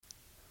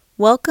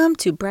Welcome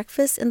to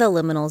Breakfast in the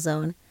Liminal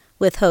Zone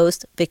with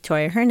host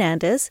Victoria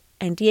Hernandez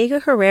and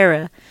Diego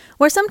Herrera,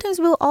 where sometimes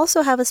we'll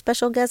also have a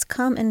special guest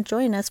come and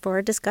join us for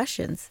our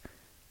discussions.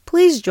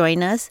 Please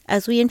join us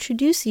as we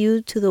introduce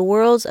you to the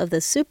worlds of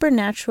the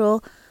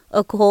supernatural,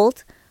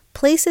 occult,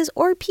 places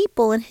or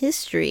people in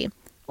history,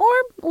 or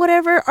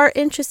whatever our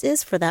interest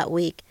is for that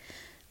week.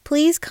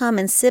 Please come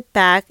and sit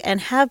back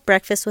and have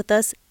breakfast with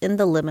us in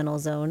the Liminal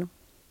Zone.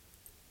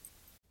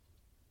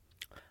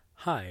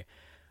 Hi.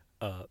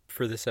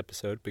 For this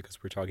episode,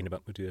 because we're talking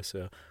about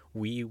Medusa,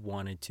 we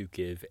wanted to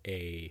give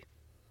a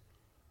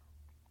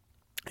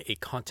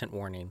content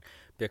warning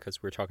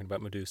because we're talking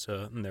about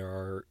Medusa and there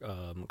are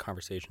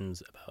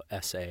conversations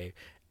about SA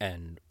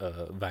and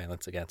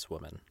violence against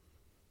women.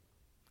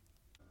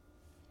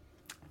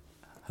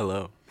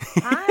 Hello.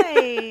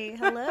 Hi.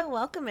 Hello.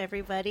 Welcome,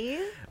 everybody.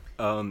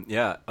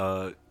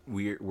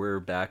 We're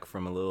back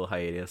from a little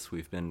hiatus.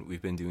 We've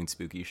been doing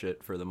spooky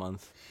shit for the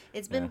month.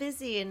 It's been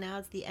busy, and now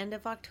it's the end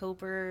of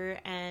October,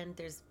 and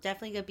there's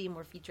definitely gonna be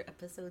more future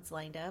episodes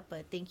lined up.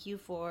 But thank you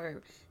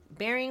for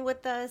bearing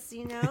with us,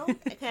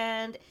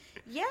 and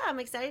yeah, I'm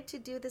excited to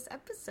do this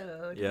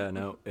episode. Yeah,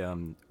 no.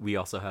 We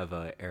also have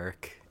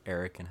Eric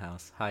in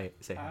house. Hi,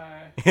 say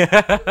hi.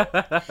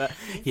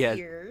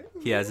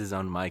 He has his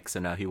own mic, so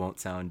now he won't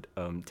sound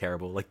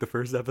terrible like the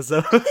first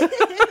episode.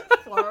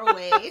 Far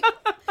away.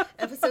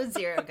 Episode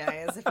 0,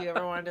 guys, if you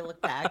ever wanted to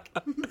look back.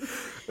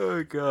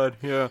 Oh god,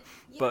 yeah.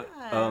 But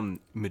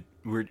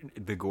we're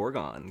the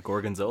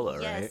Gorgonzola,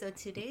 right? Yeah, so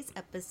today's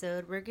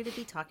episode we're going to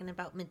be talking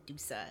about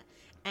Medusa.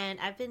 And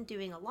I've been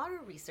doing a lot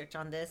of research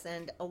on this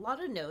and a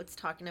lot of notes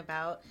talking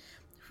about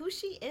who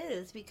she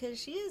is, because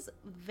she is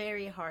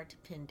very hard to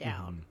pin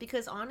down. Mm-hmm.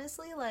 Because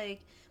honestly,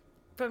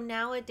 from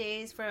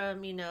nowadays,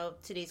 from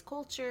today's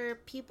culture,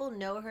 people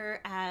know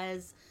her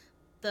as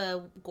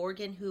the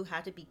Gorgon who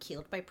had to be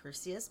killed by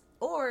Perseus,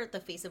 or the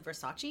face of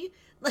Versace.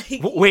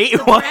 Wait,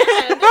 what?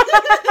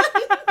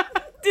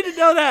 Didn't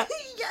know that.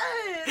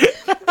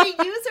 Yes, they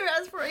use her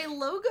as for a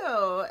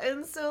logo,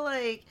 and so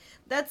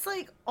that's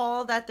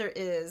all that there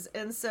is,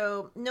 and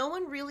so no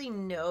one really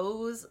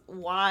knows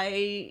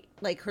why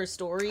her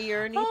story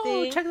or anything.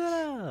 Oh, check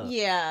that out.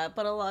 Yeah,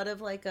 but a lot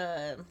of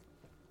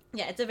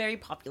yeah, it's a very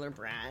popular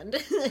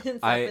brand,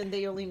 and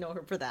they only know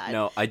her for that.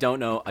 No, I don't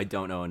know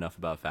enough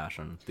about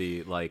fashion.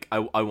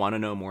 I want to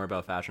know more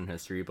about fashion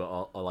history,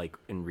 but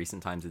in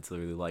recent times, it's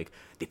literally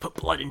they put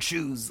blood in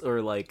shoes, or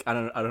I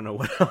don't know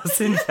what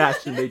else in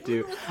fashion they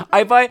do.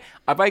 I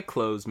buy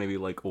clothes maybe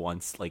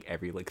once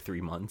every 3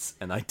 months,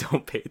 and I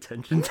don't pay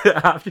attention to it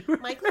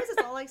afterwards. My clothes is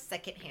all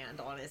secondhand,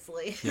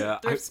 honestly. Yeah,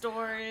 thrift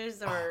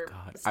stores or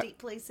estate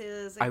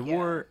places. I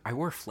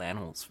wore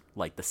flannels,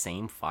 the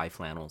same 5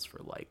 flannels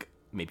for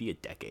maybe a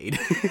decade.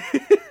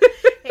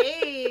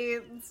 Hey,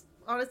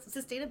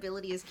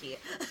 sustainability is key.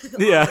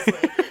 Yeah.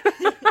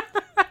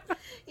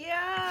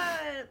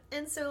 Yeah.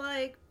 And so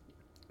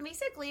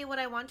basically what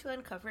I want to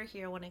uncover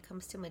here when it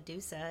comes to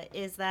Medusa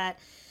is that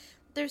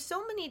there's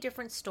so many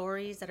different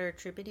stories that are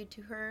attributed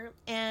to her,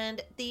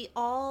 and they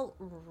all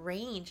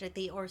range,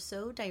 they are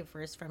so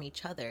diverse from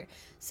each other.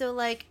 So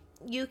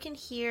you can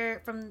hear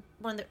from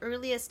one of the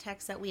earliest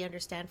texts that we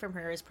understand from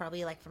her is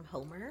probably from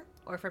Homer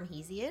or from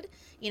Hesiod,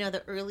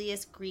 the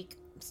earliest Greek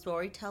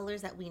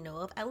storytellers that we know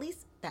of, at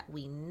least that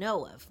we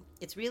know of.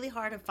 It's really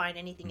hard to find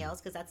anything else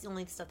because that's the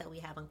only stuff that we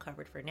have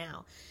uncovered for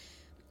now.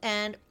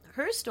 And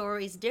her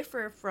stories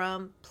differ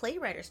from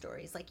playwright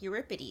stories like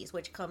Euripides,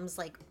 which comes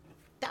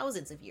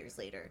thousands of years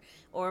later,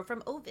 or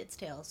from Ovid's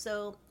tale.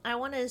 So I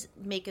want to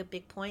make a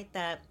big point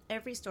that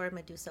every story of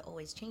Medusa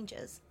always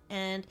changes.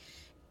 And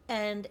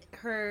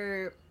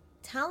her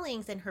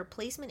tellings and her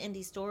placement in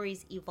these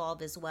stories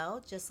evolve as well,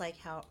 just like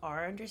how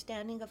our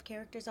understanding of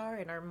characters are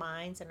in our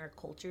minds and our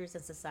cultures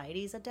and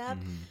societies adapt.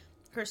 Mm-hmm.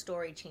 Her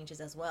story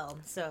changes as well.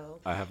 So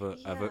I have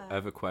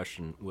a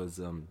question. Was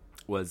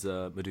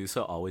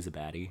Medusa always a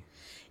baddie?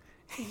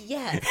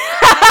 Yes,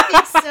 I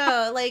think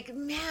so.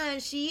 Man,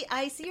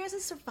 I see her as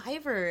a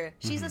survivor.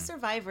 She's a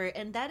survivor,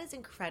 and that is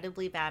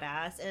incredibly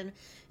badass. And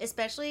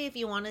especially if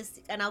you want to,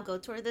 and I'll go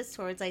toward this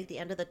towards the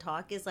end of the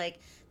talk, is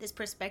this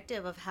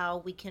perspective of how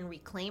we can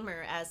reclaim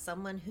her as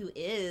someone who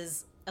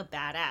is a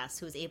badass,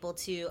 who's able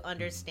to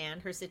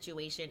understand her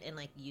situation and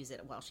use it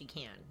while she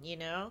can,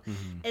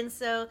 And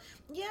so,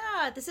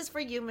 yeah, this is for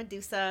you,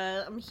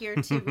 Medusa. I'm here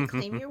to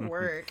reclaim your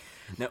work.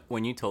 Now,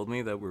 when you told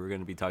me that we were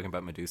going to be talking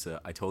about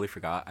Medusa, I totally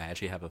forgot I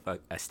actually have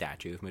a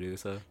statue of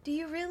Medusa. Do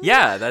you really?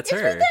 Yeah, that's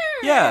her. Right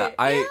there. Yeah,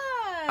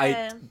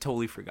 I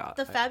totally forgot.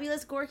 The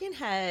fabulous Gorgon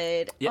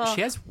head. Yeah,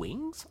 she has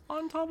wings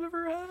on top of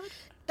her head.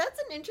 That's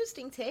an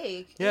interesting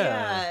take.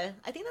 Yeah.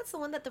 I think that's the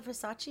one that the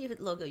Versace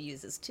logo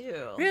uses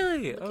too.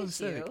 Really? Look at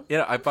sick. You.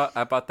 Yeah, I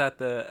bought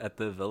that at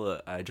the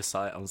villa. I just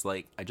saw it. I was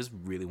like, I just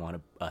really want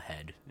a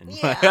head.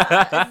 Yeah,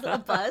 it's a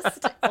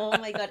bust. Oh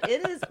my god,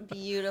 it is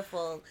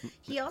beautiful.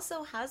 He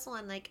also has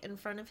one in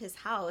front of his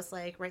house,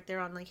 right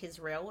there on his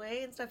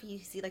railway and stuff. You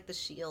see the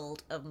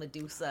shield of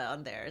Medusa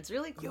on there. It's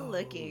really cool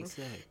looking.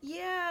 Sick.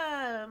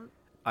 Yeah.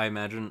 I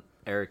imagine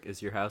Eric,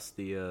 is your house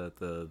the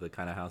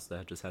kind of house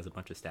that just has a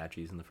bunch of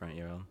statues in the front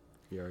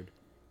yard?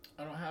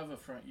 I don't have a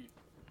front.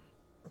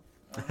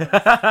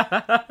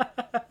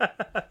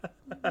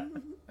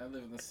 I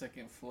live in the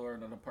second floor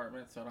in an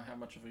apartment, so I don't have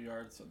much of a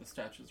yard, so the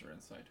statues are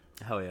inside.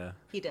 Hell yeah.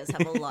 He does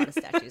have a lot of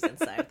statues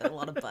inside. There are a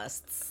lot of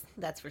busts.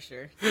 That's for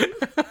sure.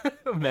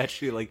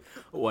 Imagine like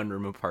a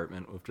one-room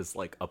apartment with just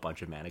like a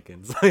bunch of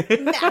mannequins.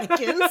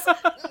 Mannequins.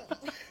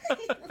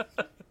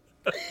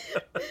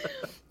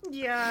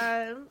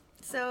 Yeah.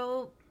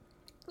 So,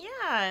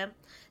 yeah.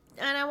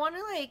 And I want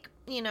to, like,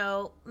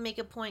 make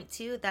a point,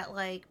 too, that,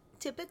 like,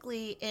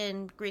 typically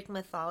in Greek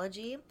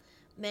mythology,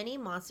 many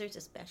monsters,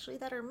 especially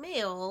that are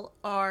male,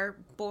 are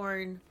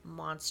born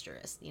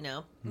monstrous,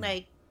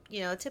 Like,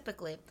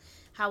 typically.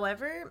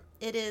 However,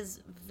 it is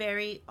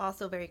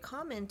also very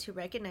common to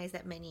recognize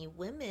that many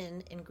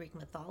women in Greek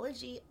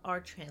mythology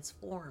are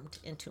transformed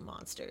into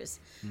monsters.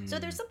 So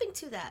there's something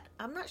to that.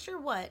 I'm not sure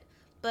what,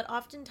 but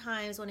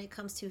oftentimes when it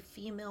comes to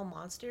female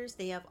monsters,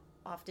 they have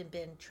often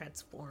been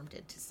transformed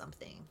into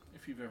something.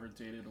 If you've ever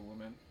dated a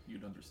woman,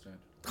 you'd understand.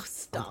 Oh,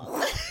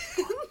 stop.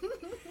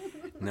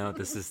 No,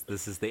 this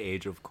is the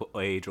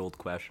age-old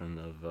question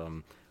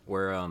of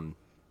where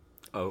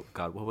oh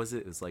god, what was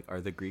it? It's like,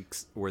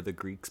 were the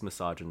Greeks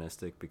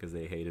misogynistic because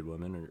they hated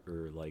women,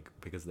 or like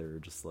because they were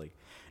just like,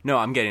 no,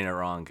 I'm getting it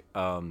wrong.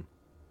 Oh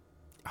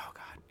god,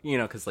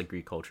 because like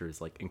Greek culture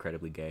is like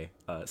incredibly gay.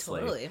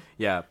 Slave. Totally.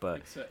 Yeah,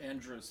 but It's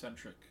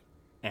androcentric.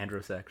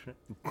 Androsection.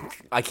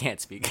 I can't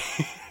speak.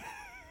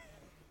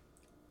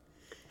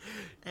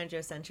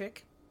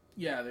 Androcentric.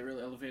 Yeah, they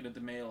really elevated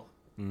the male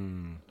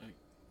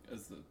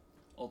as the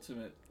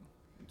ultimate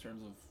in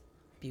terms of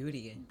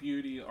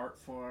Beauty. art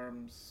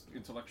forms,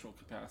 intellectual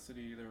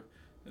capacity. It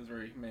was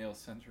very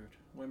male-centered.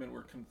 Women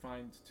were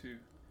confined to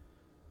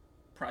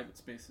private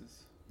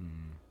spaces.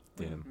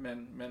 Damn.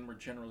 Men were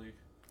generally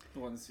the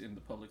ones in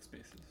the public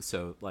spaces.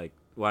 So, like,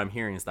 what I'm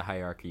hearing is the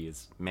hierarchy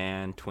is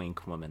man,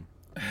 twink, woman.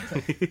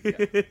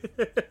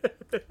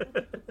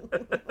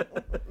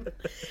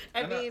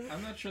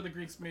 I'm not sure the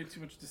Greeks made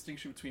too much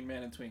distinction between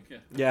man and twink.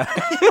 Yeah.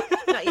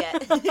 Not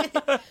yet.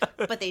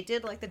 But they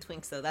did like the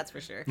twinks, though, that's for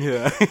sure.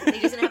 Yeah. They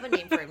just didn't have a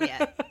name for him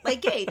yet.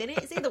 Like gay. They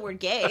didn't say the word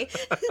gay.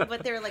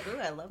 But they were like, ooh,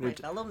 I love my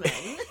fellow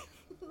men.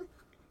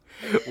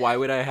 Why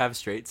would I have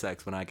straight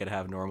sex when I could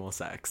have normal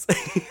sex?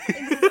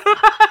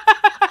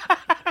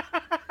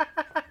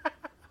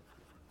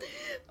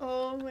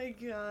 Oh my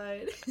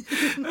god.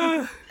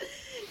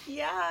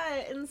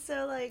 Yeah, and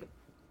so, like,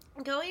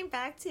 going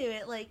back to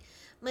it, like,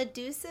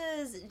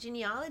 Medusa's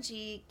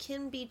genealogy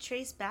can be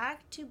traced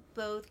back to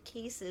both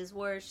cases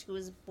where she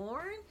was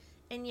born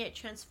and yet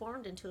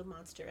transformed into a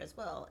monster as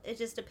well. It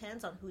just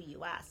depends on who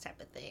you ask,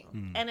 type of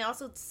thing. And it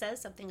also says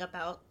something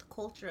about the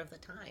culture of the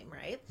time,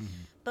 right?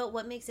 But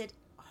what makes it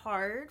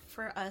hard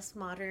for us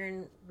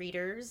modern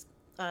readers,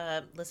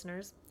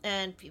 listeners,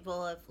 and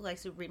people who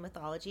like to read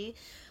mythology,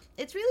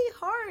 it's really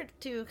hard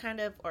to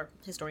or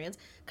historians,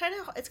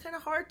 it's kind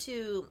of hard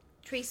to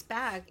trace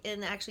back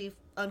and actually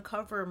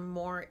uncover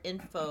more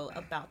info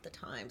about the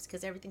times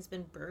because everything's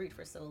been buried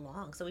for so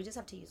long. So we just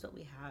have to use what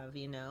we have,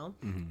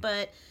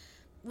 But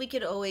we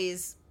could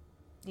always,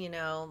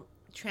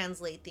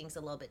 translate things a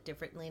little bit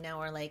differently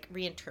now, or like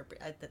reinterpret.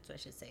 That's what I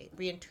should say.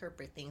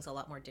 Reinterpret things a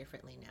lot more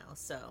differently now.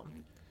 So,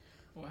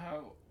 well,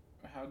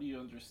 how do you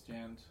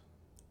understand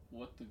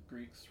what the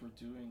Greeks were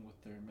doing with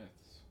their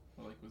myths?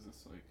 Like, was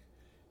this like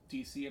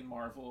DC and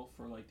Marvel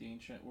for like the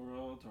ancient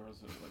world, or is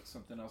it like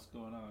something else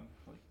going on?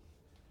 Like,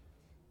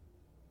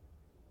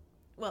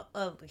 well,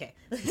 okay.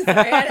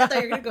 Sorry, I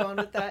thought you were going to go on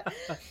with that.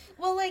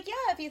 Well, like,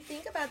 yeah, if you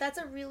think about it, that's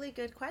a really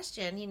good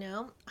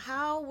question,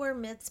 How were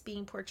myths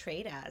being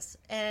portrayed as?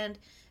 And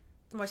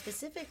more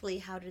specifically,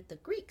 how did the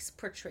Greeks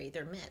portray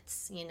their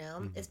myths,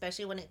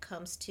 Especially when it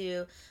comes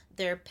to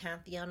their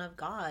pantheon of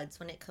gods,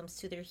 when it comes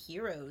to their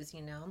heroes,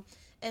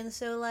 And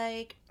so,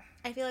 like,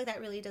 I feel like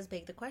that really does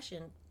beg the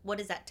question, what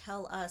does that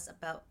tell us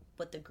about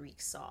what the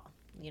Greeks saw,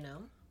 Can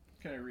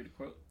I read a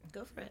quote?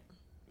 Go for it.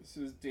 This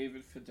is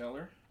David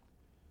Fideler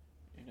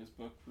in his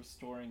book,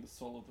 Restoring the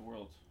Soul of the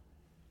World.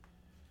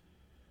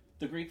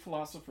 The Greek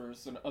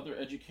philosophers and other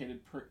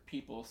educated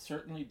people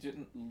certainly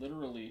didn't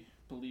literally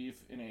believe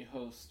in a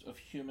host of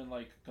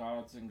human-like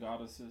gods and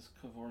goddesses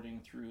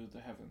cavorting through the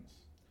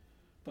heavens.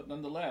 But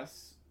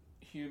nonetheless,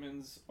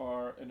 humans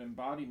are an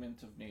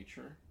embodiment of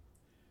nature,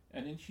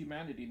 and in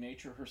humanity,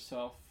 nature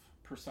herself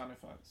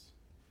personifies.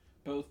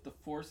 Both the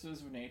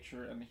forces of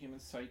nature and the human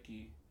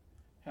psyche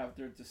have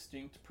their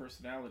distinct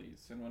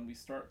personalities, and when we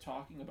start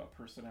talking about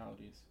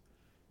personalities,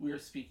 we are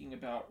speaking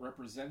about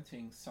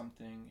representing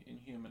something in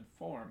human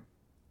form.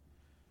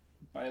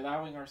 By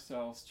allowing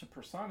ourselves to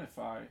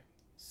personify,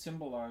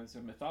 symbolize,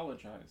 and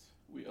mythologize,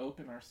 we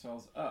open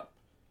ourselves up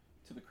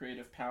to the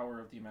creative power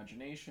of the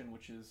imagination,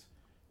 which is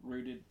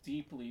rooted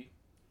deeply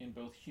in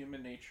both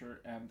human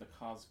nature and the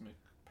cosmic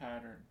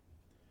pattern.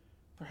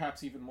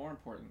 Perhaps even more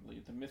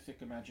importantly, the mythic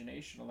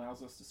imagination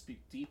allows us to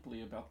speak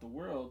deeply about the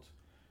world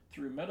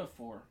through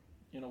metaphor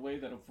in a way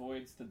that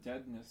avoids the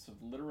deadness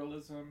of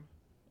literalism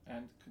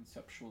and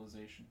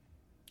conceptualization.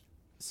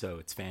 So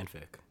it's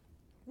fanfic.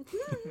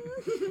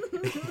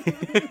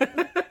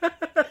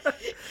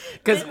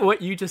 But Because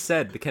what you just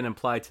said can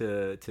apply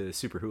to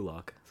Super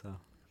Hulock. So,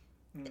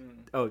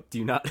 oh, do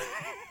you not?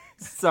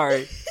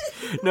 Sorry,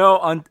 no.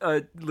 On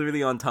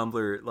literally on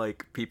Tumblr,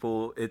 like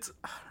people, it's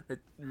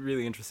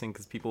really interesting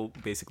because people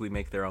basically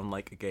make their own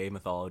like gay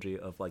mythology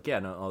of like, yeah,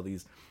 no,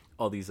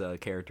 all these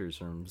characters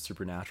from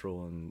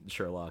Supernatural and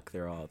Sherlock,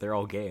 they're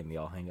all gay and they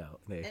all hang out.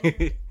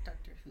 and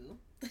Doctor Who.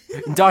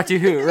 Doctor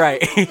Who,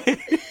 right?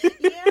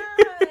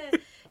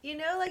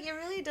 Yeah, like it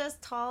really does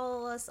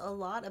tell us a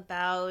lot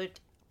about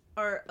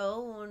our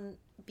own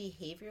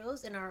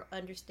behaviors and our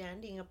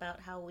understanding about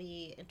how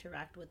we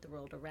interact with the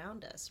world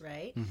around us,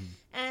 right?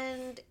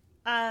 And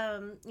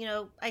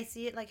I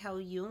see it like how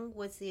Jung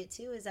would see it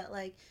too, is that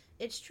like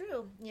it's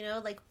true,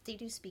 like they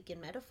do speak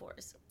in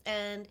metaphors,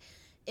 and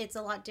it's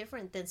a lot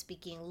different than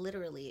speaking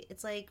literally.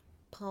 It's like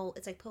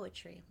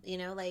poetry,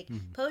 like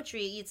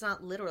poetry, it's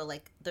not literal,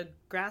 like the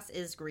grass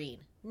is green.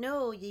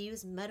 No, you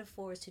use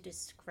metaphors to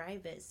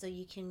describe it, so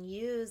you can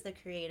use the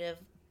creative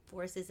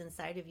forces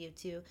inside of you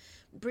to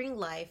bring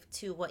life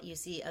to what you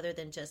see other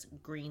than just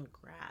green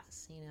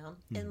grass,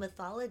 And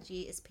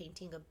mythology is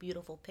painting a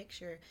beautiful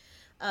picture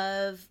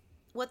of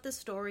what the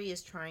story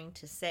is trying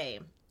to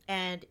say.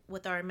 And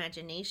with our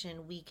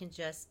imagination, we can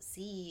just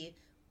see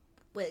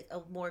with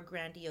a more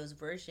grandiose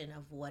version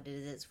of what it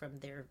is from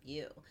their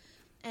view.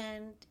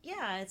 And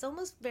yeah, it's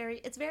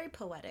very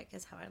poetic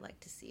is how I like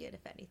to see it,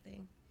 if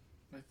anything.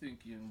 I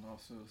think Jung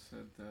also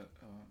said that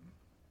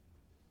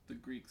the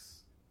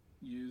Greeks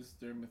used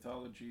their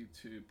mythology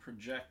to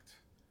project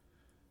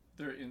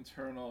their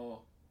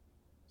internal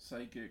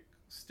psychic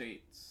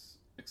states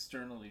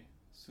externally,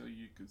 so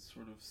you could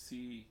sort of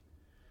see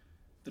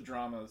the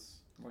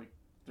dramas. Like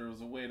there was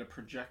a way to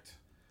project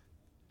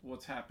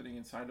what's happening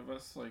inside of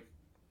us, like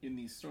in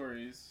these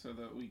stories, so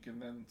that we can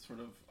then sort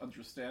of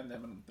understand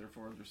them and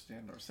therefore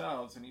understand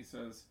ourselves. And he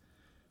says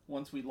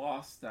once we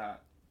lost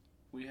that,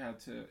 we had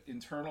to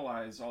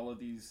internalize all of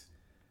these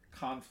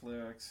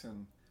conflicts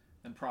and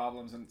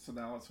problems, and so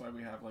now that's why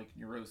we have like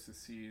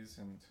neuroses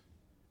and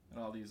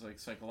all these like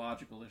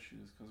psychological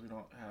issues, because we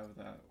don't have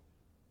that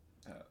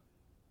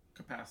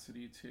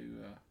capacity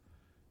to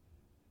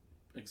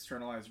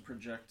externalize and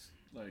project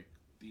like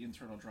the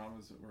internal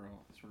dramas that we're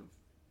all sort of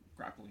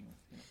grappling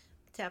with.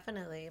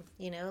 Definitely.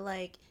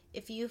 Like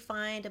if you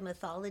find a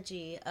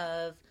mythology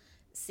of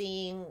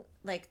seeing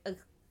like a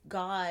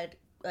god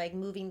like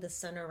moving the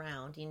sun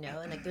around,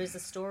 and like there's a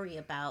story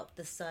about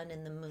the sun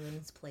and the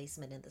moon's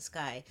placement in the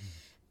sky.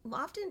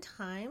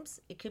 Oftentimes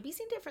it could be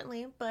seen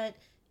differently, but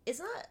it's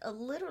not a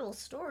literal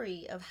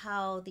story of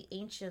how the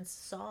ancients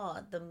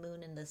saw the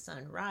moon and the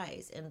sun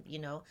rise. And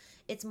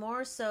it's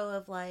more so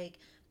of like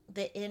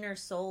the inner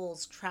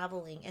souls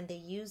traveling, and they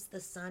use the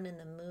sun and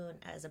the moon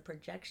as a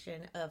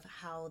projection of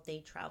how they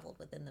traveled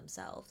within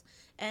themselves.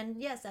 And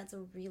yes, that's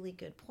a really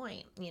good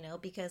point,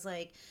 because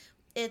like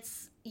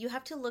you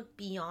have to look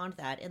beyond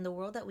that. In the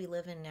world that we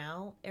live in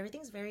now,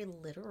 everything's very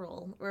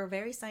literal. We're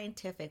very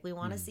scientific. We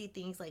want to see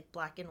things like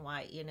black and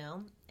white,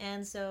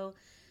 And so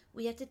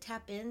we have to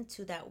tap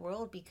into that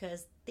world,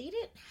 because they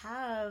didn't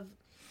have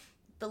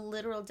the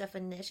literal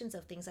definitions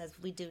of things as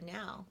we do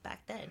now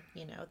back then,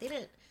 They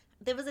didn't.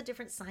 There was a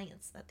different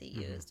science that they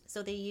used.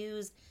 So they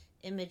used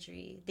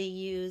imagery. They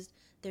used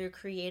their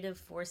creative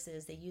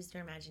forces. They used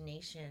their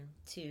imagination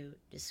to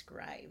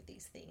describe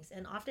these things.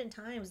 And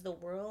oftentimes the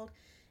world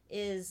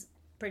is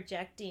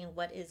projecting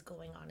what is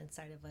going on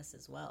inside of us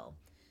as well.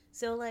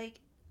 So like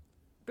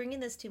bringing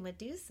this to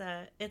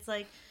Medusa, it's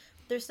like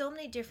there's so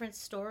many different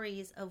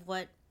stories of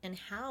what and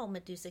how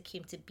Medusa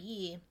came to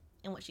be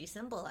and what she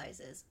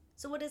symbolizes.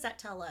 So what does that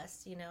tell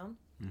us,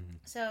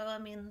 So I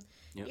mean,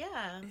 Yep.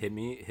 yeah. Hit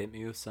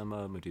me with some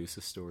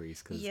Medusa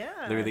stories, because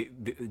Yeah. literally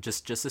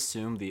just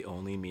assume the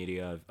only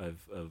media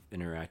I've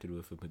interacted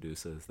with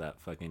Medusa is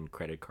that fucking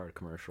credit card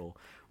commercial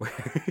where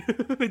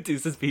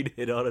Medusa's being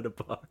hit on at a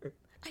bar.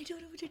 I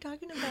don't know what you're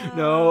talking about.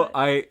 No,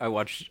 I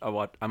watch.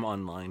 I'm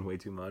online way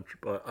too much,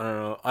 but I don't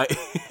know.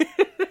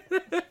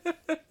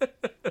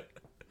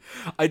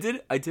 I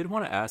did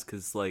want to ask,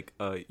 because like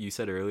you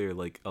said earlier,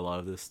 like a lot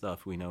of this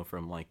stuff we know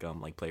from like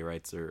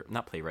playwrights, or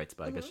not playwrights,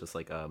 but I guess just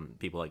like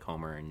people like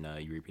Homer and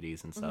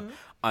Euripides and stuff.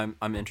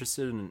 I'm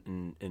interested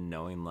in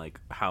knowing like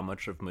how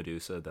much of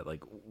Medusa that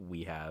like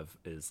we have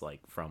is like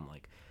from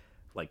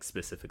like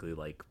specifically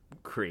like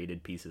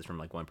created pieces from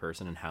like one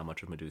person, and how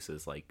much of Medusa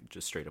is like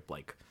just straight up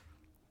like,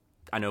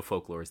 I know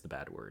folklore is the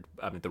bad word,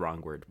 I mean the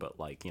wrong word, but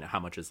like, how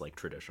much is like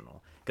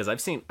traditional? Because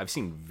I've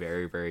seen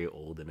very, very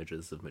old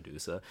images of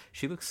Medusa.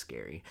 She looks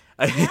scary.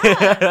 Yeah,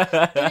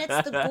 and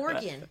it's the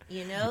Gorgon,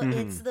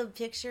 it's the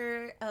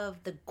picture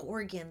of the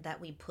Gorgon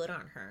that we put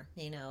on her,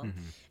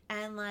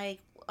 and like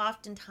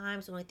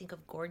oftentimes when we think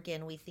of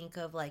Gorgon, we think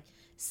of like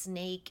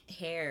snake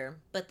hair,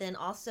 but then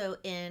also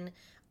in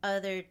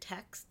other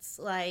texts,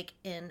 like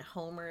in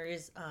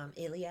Homer's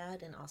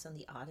Iliad and also in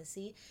the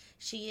Odyssey,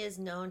 she is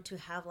known to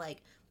have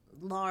like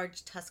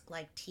large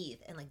tusk-like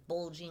teeth and like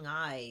bulging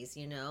eyes,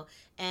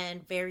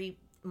 and very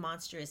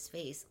monstrous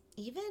face.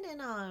 Even in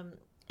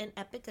in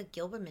Epic of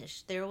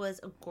Gilgamesh, there was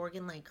a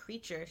Gorgon-like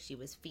creature. She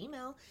was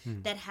female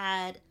that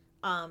had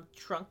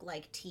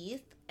trunk-like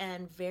teeth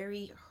and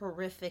very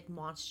horrific,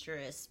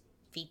 monstrous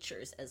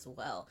features as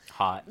well.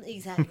 Hot.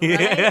 Exactly,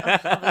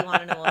 right? Oh, we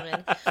want a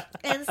woman.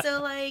 And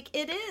so, like,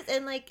 it is.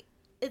 And, like,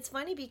 it's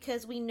funny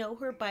because we know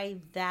her by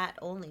that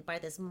only, by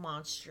this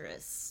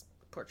monstrous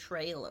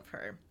portrayal of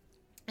her.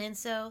 And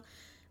so,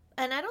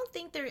 and I don't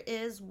think there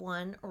is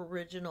one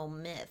original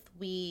myth.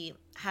 We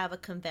have a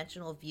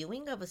conventional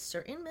viewing of a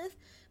certain myth,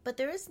 but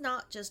there is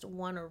not just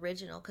one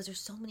original because there's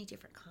so many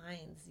different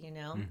kinds, you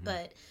know?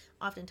 But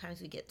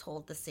oftentimes we get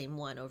told the same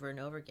one over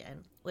and over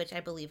again, which I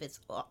believe is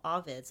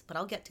Ovid's, but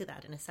I'll get to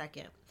that in a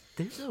second.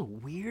 There's a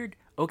weird...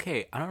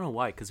 Okay, I don't know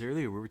why, because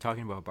earlier we were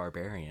talking about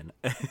barbarian.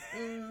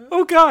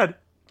 Oh, God!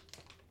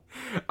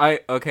 I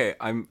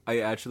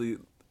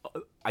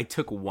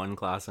took one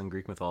class on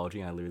Greek mythology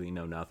and I literally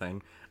know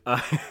nothing.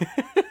 I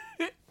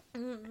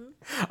don't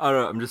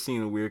know, I'm just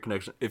seeing a weird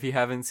connection. If you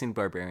haven't seen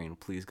Barbarian,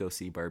 please go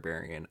see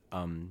Barbarian.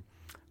 I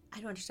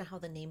don't understand how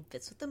the name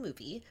fits with the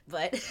movie,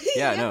 but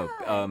no,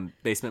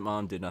 Basement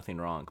Mom did nothing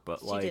wrong,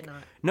 but like, she did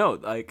not. No,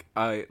 like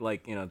I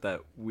like, you know,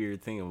 that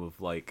weird thing of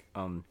like,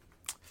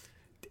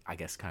 I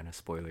guess kind of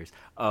spoilers,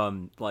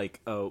 like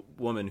a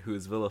woman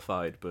who's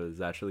vilified but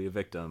is actually a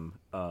victim.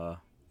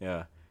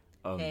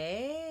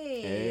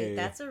 Hey,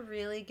 that's a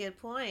really good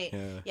point.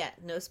 Yeah,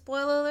 no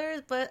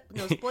spoilers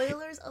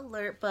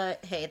alert,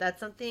 but hey, that's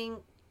something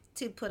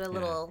to put a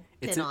little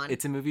pin on.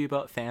 It's a movie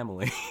about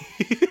family.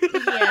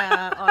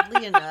 Yeah,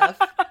 oddly enough.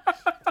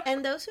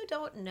 And those who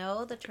don't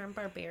know the term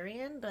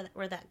barbarian,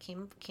 where that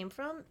came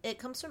from, it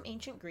comes from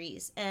ancient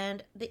Greece.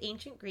 And the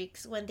ancient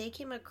Greeks, when they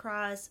came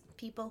across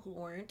people who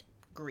weren't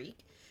Greek,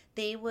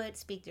 they would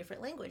speak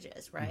different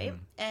languages, right?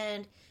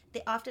 And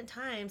they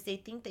oftentimes they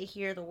think they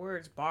hear the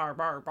words bar,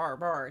 bar, bar,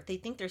 bar. They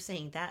think they're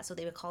saying that, so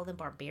they would call them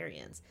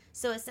barbarians.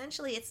 So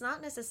essentially, it's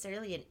not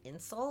necessarily an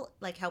insult,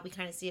 like how we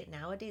kind of see it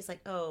nowadays,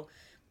 like, oh,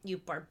 you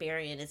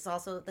barbarian. It's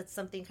also, that's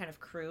something kind of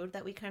crude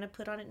that we kind of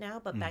put on it now,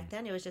 but back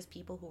then it was just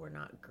people who were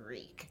not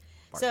Greek.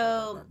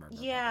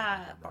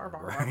 Yeah, bar, bar,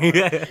 bar, bar.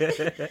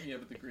 Yeah,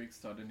 but the Greeks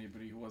thought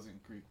anybody who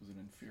wasn't Greek was an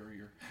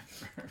inferior.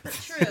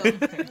 True,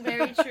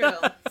 very true.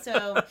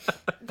 So,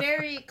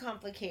 very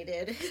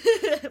complicated,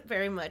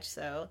 very much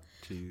so.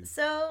 Jeez.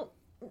 So,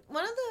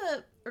 one of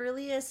the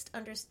earliest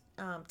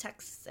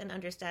texts and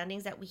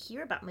understandings that we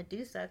hear about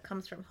Medusa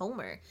comes from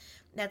Homer.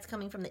 That's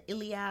coming from the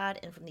Iliad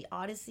and from the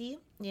Odyssey,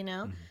 you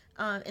know.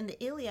 In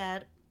the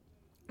Iliad,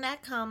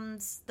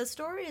 the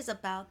story is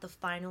about the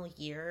final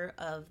year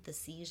of the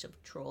siege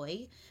of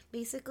Troy,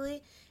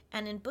 basically.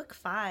 And in book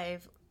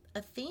 5,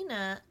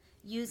 Athena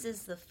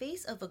uses the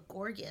face of a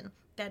gorgon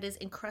that is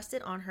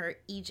encrusted on her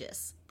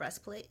aegis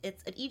breastplate.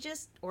 It's an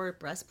aegis or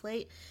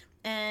breastplate,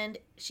 and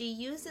she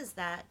uses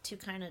that to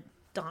kind of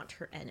daunt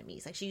her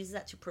enemies. Like, she uses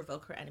that to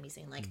provoke her enemies,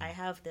 saying, like, I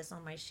have this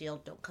on my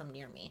shield, don't come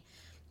near me.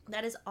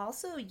 That is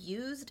also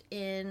used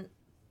in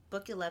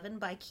Book 11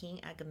 by King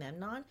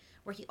Agamemnon,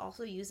 where he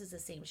also uses the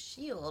same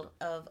shield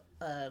of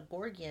a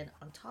gorgon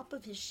on top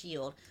of his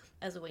shield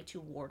as a way to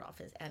ward off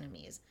his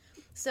enemies.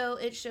 So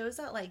it shows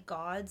that, like,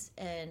 gods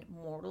and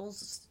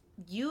mortals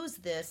use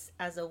this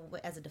as a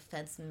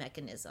defense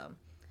mechanism.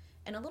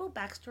 And a little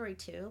backstory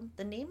too,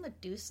 the name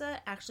Medusa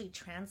actually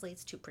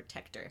translates to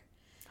protector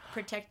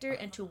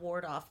and to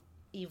ward off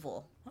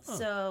evil.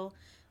 So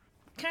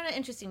kind of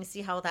interesting to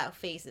see how that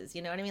phases,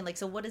 you know what I mean? Like,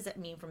 so what does that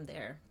mean from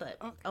there?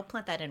 But I'll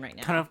plant that in right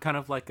now. Kind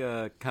of like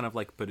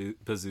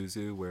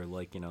Pazuzu, where,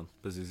 like, you know,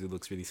 Pazuzu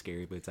looks really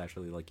scary, but it's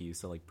actually like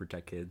used to like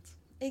protect kids.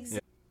 Exactly.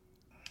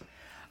 Yeah.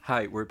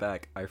 Hi, we're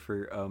back. I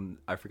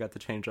forgot to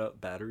change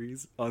out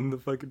batteries on the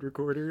fucking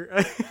recorder.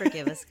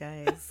 Forgive us,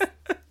 guys.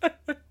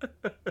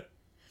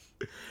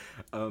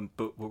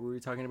 But what were we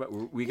talking about?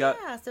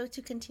 So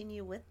to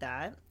continue with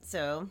that,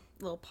 so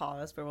we'll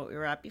pause for what we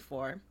were at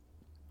before.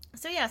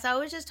 So I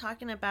was just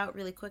talking about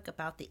really quick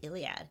about the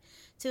Iliad.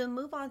 To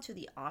move on to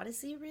the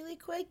Odyssey really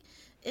quick.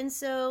 And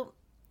so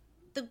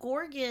the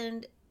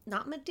Gorgon,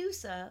 not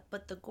Medusa,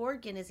 but the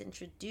Gorgon is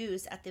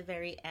introduced at the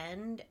very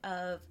end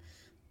of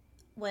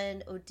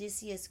when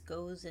Odysseus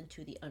goes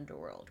into the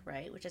underworld,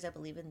 right? Which is, I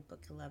believe, in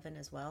Book 11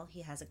 as well.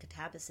 He has a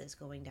catabasis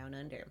going down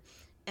under.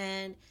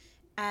 And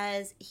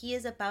as he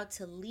is about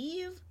to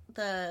leave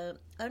the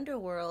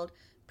underworld,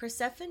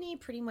 Persephone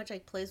pretty much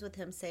like plays with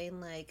him,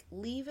 saying like,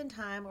 leave in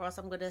time or else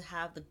I'm going to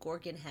have the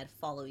Gorgon head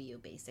follow you,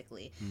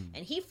 basically.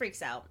 And he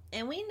freaks out.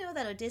 And we know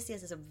that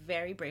Odysseus is a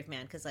very brave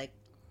man because, like,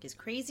 his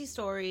crazy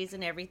stories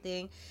and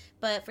everything,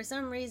 but for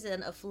some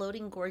reason a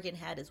floating Gorgon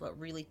head is what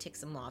really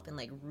ticks him off and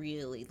like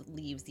really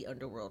leaves the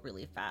underworld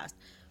really fast.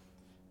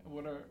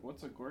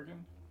 What's a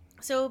Gorgon?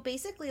 So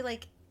basically,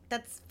 like,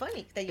 that's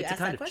funny that you asked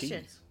that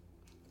question.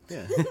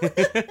 Yeah.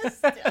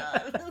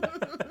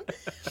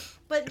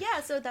 But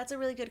yeah, so that's a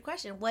really good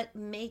question. What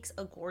makes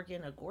a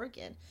Gorgon a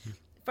Gorgon?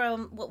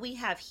 From what we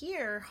have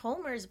here,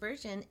 Homer's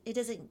version, it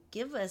doesn't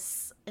give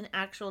us an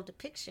actual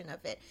depiction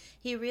of it.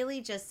 He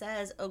really just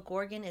says a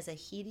Gorgon is a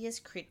hideous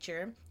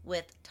creature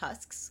with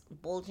tusks,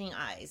 bulging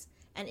eyes,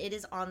 and it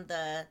is on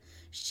the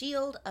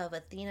shield of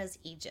Athena's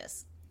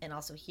aegis. And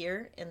also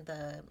here in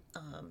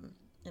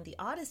the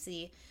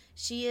Odyssey,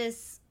 she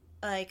is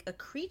like a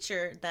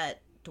creature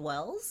that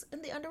dwells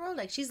in the underworld.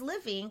 Like, she's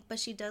living, but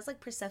she does like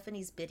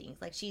Persephone's bidding.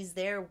 Like, she's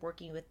there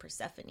working with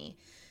Persephone.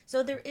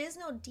 So there is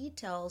no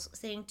details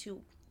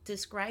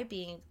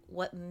describing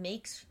what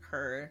makes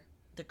her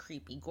the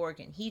creepy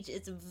Gorgon.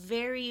 It's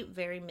very,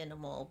 very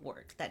minimal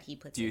work that he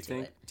puts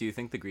into it. Do you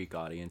think the Greek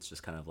audience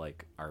just kind of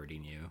like already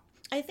knew?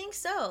 I think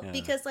so, Yeah.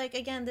 because like,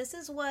 again, this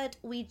is what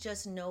we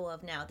just know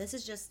of now. This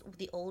is just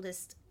the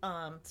oldest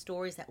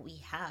stories that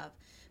we have,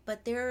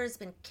 but there's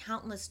been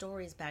countless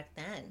stories back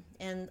then,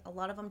 and a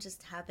lot of them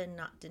just did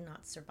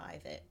not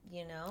survive it,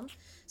 you know.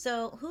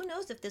 So who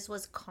knows if this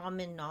was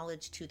common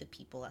knowledge to the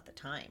people at the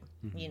time,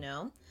 you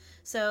know.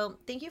 So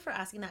thank you for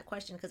asking that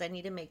question, because I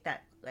need to make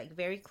that like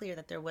very clear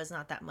that there was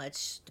not that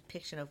much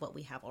depiction of what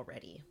we have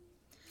already.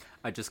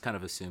 I just kind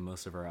of assume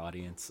most of our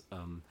audience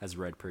has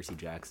read Percy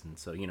Jackson,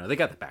 so they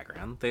got the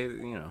background. They they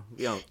don't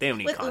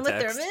need With Uma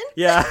context. Thurman?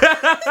 Yeah.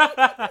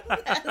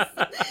 Yes.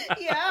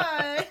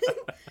 Yeah.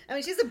 I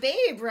mean, she's a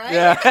babe, right?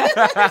 Yeah.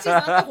 She's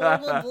not the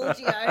horrible,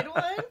 bulgy-eyed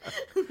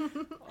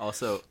one.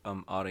 Also,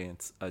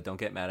 audience, don't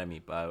get mad at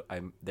me, but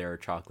there are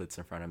chocolates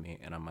in front of me,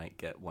 and I might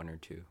get one or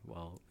two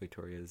while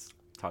Victoria's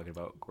talking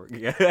about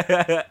Gorgon.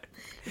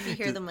 If you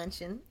hear the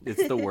munching.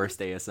 It's the worst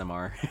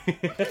ASMR.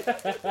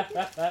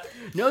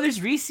 No,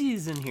 there's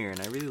Reese's in here, and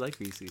I really like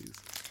Reese's.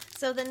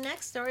 So the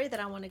next story that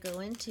I want to go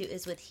into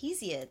is with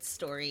Hesiod's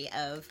story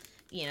of,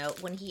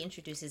 when he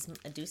introduces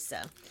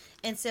Medusa.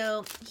 And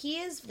so he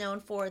is known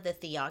for the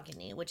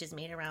Theogony, which is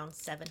made around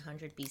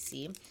 700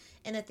 BC.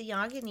 And the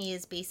Theogony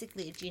is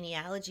basically a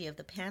genealogy of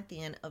the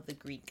pantheon of the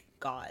Greek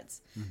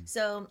gods. Mm-hmm.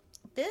 So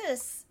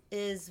this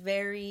is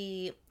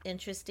very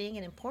interesting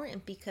and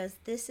important because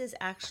this is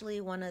actually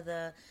one of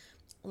the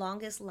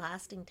longest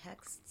lasting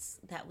texts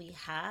that we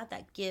have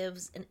that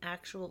gives an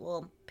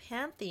actual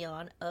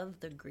pantheon of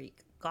the Greek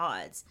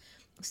gods.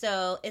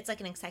 So it's like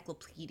an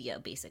encyclopedia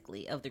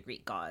basically of the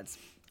Greek gods.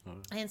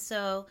 And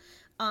so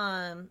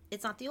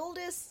it's not the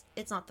oldest,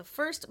 it's not the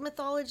first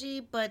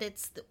mythology, but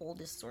it's the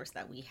oldest source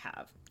that we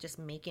have, just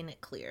making it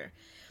clear.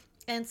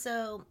 And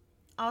so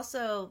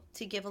also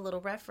to give a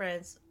little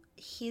reference,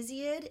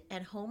 Hesiod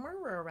and Homer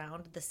were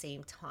around the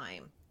same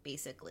time,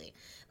 basically.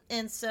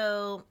 And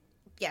so,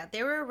 yeah,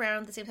 they were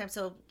around the same time.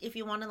 So if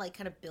you want to like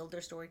kind of build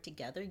their story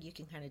together, you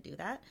can kind of do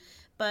that.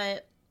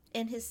 But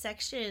in his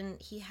section,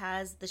 he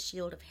has the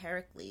Shield of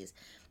Heracles,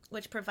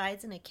 which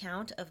provides an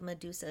account of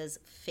Medusa's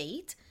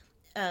fate,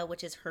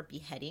 which is her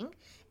beheading,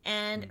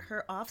 and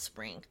her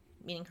offspring,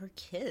 meaning her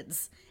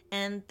kids,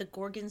 and the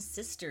Gorgon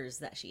sisters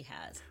that she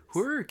has.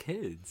 Who are her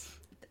kids?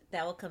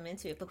 That will come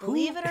into it. But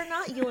believe it or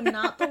not, you will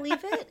not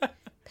believe it.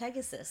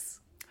 Pegasus.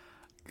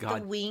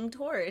 God. The winged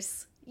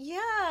horse.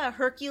 Yeah.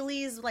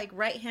 Hercules, like,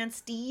 right-hand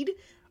steed.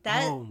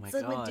 That's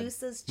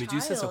Medusa's child.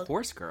 Medusa's a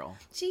horse girl.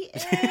 She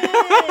is.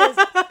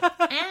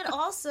 And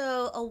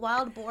also a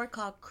wild boar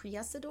called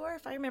Creacidor,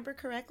 if I remember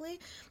correctly.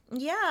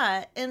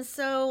 Yeah. And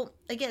so,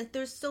 again,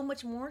 there's so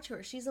much more to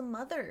her. She's a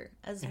mother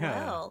as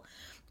well.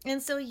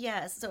 And so,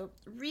 yes, so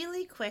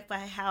really quick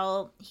by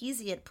how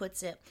Hesiod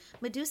puts it,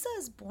 Medusa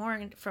is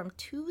born from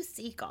two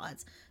sea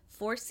gods,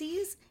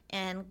 Phorcys,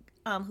 and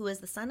who is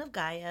the son of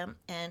Gaia,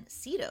 and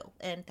Ceto,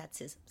 and that's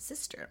his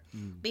sister.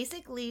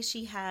 Basically,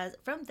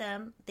 from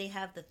them, they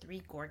have the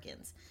three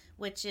Gorgons,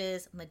 which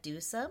is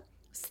Medusa,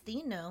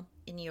 Stheno,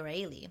 and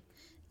Euryale.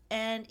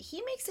 And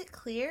he makes it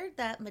clear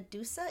that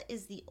Medusa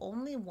is the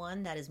only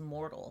one that is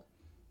mortal.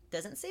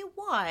 Doesn't say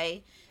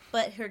why,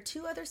 but her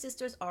two other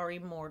sisters are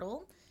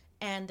immortal,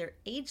 and they're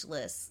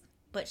ageless,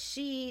 but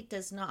she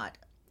does not.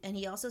 And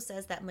he also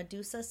says that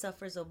Medusa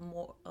suffers a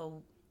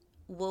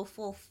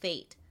woeful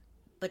fate.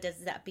 But does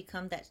that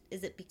become that?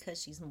 Is it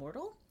because she's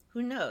mortal?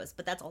 Who knows?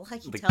 But that's all he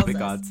tells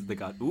us.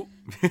 Ooh.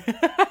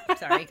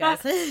 Sorry,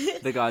 guys.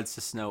 The gods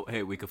just know,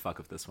 hey, we could fuck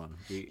with this one.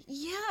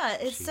 Yeah,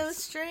 it's so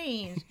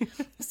strange.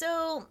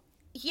 So,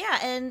 yeah,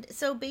 and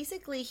so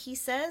basically he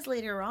says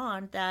later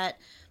on that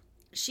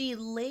she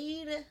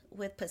laid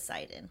with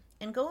Poseidon.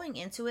 And going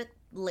into it,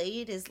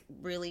 laid is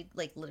really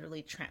like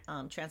literally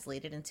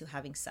translated into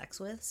having sex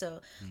with.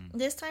 So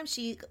this time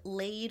she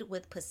laid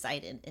with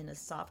Poseidon in a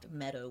soft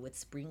meadow with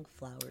spring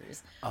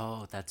flowers.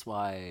 Oh, that's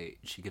why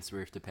she gives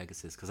birth to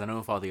Pegasus. Because I know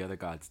if all the other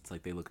gods, it's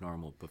like they look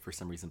normal, but for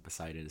some reason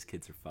Poseidon, his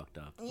kids are fucked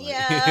up.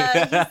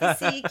 Yeah, he's the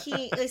sea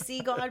king, the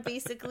sea god,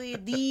 basically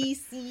the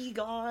sea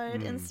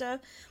god and stuff.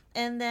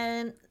 And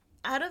then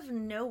out of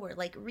nowhere,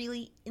 like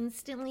really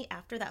instantly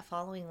after that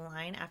following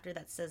line, after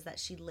that says that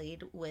she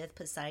laid with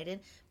Poseidon,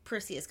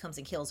 Perseus comes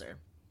and kills her.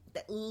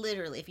 That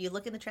literally, if you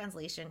look in the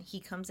translation, he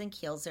comes and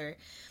kills her.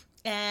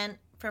 And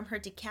from her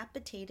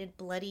decapitated,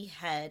 bloody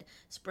head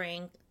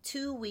sprang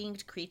two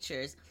winged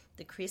creatures,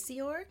 the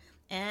Chrysaor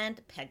and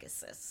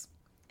Pegasus.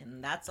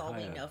 And that's all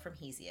we know from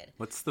Hesiod.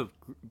 What's the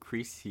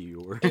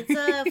Chrysaor? It's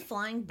a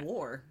flying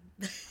boar.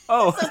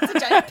 Oh. So it's a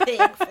giant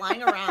pig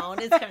flying around.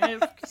 It's kind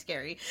of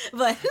scary,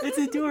 but it's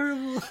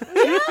adorable.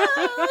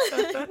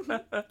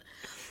 Yeah.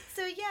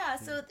 So yeah,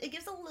 so it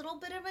gives a little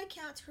bit of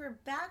account to her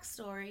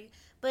backstory,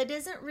 but it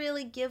doesn't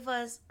really give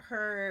us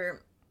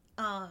her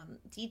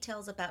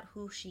details about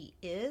who she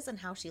is and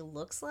how she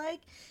looks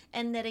like.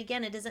 And then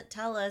again, it doesn't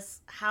tell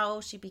us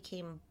how she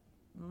became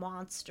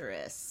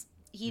monstrous.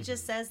 He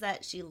just says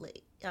that she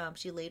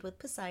laid with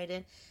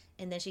Poseidon,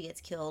 and then she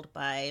gets killed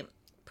by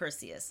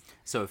Perseus.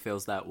 So it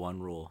fails that one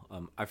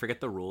rule. I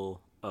forget the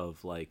rule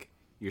of like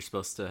you're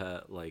supposed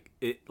to like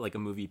it like a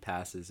movie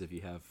passes if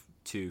you have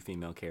two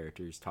female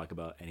characters talk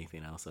about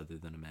anything else other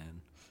than a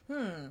man.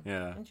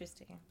 Yeah.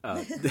 Interesting.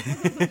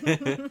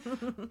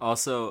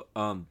 Also,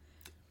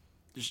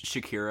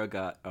 Shakira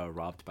got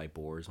robbed by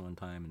boars one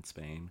time in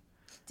Spain.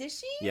 Did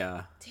she?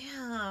 Yeah.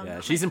 Damn. Yeah,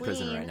 she's in queen.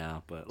 prison right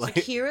now, but like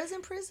Shakira's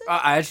in prison?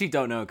 I actually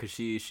don't know because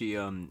she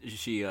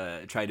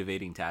tried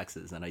evading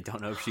taxes, and I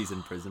don't know if she's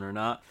in prison or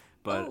not.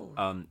 But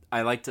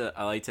I like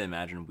to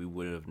imagine we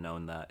would have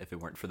known that if it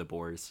weren't for the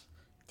boars.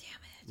 Damn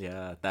it.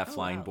 Yeah, that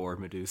flying boar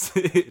Medusa.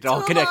 It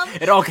Tom.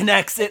 all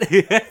connects it.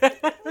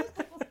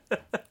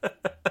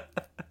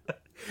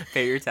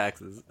 Pay your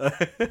taxes.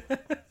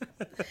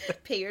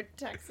 Pay your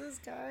taxes,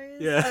 guys.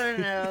 Yeah. I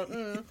don't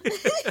know.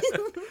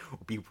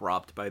 Be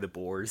robbed by the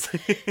boars.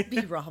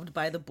 Be robbed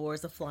by the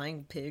boars of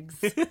flying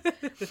pigs.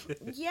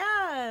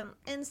 Yeah,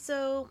 and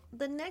so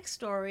the next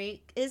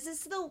story is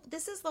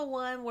this is the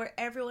one where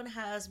everyone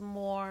has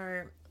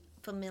more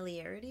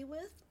familiarity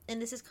with,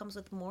 and comes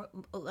with more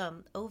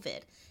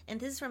Ovid, and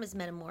this is from his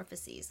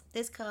Metamorphoses.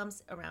 This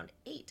comes around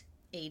 8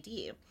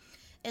 AD,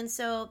 and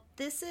so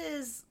this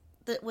is.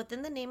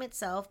 Within the name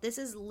itself, this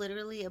is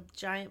literally a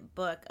giant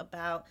book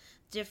about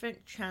different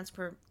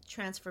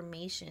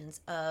transformations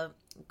of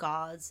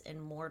gods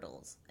and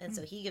mortals. And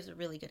so he gives a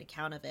really good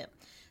account of it.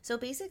 So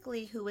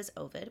basically, who is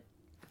Ovid?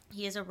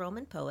 He is a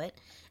Roman poet,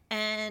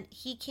 and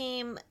he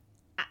came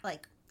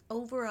like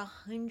over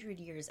 100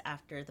 years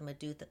after the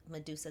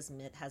Medusa's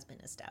myth has been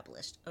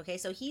established. Okay,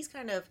 so he's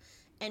kind of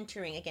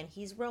entering, again,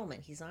 he's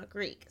Roman, he's not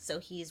Greek. So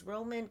he's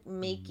Roman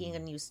making a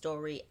new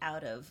story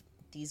out of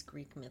these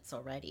Greek myths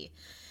already.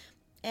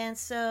 And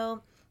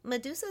so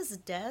Medusa's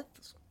death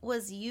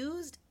was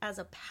used as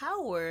a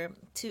power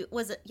to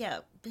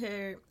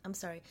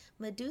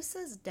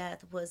Medusa's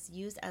death was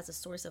used as a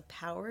source of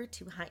power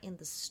to heighten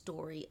the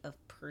story of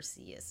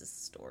Perseus'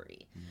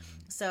 story.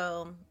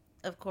 So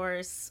of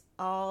course,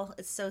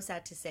 it's so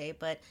sad to say,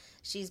 but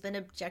she's been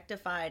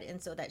objectified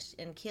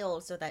and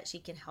killed so that she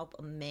can help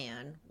a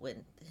man with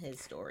his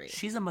story.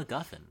 She's a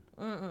MacGuffin.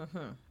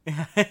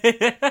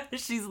 Mm-hmm.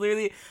 She's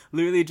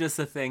literally just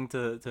a thing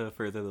to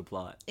further the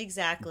plot.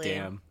 Exactly.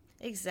 Damn.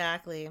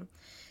 Exactly.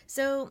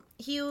 So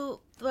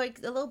like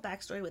a little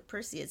backstory with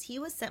Perseus, he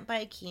was sent by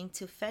a king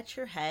to fetch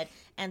her head,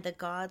 and the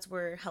gods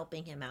were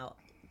helping him out.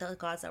 The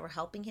gods that were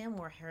helping him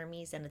were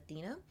Hermes and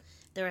Athena.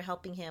 They were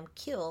helping him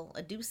kill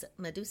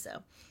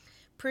Medusa.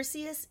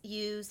 Perseus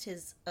used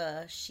his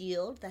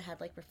shield that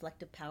had like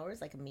reflective powers,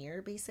 like a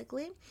mirror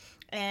basically,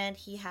 and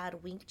he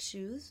had winged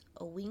shoes,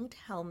 a winged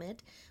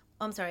helmet.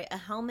 A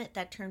helmet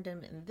that turned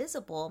him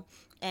invisible,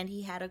 and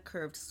he had a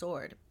curved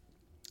sword.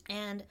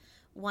 And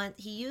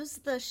he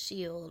used the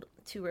shield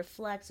to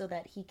reflect so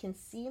that he can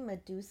see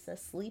Medusa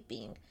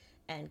sleeping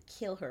and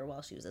kill her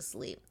while she was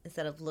asleep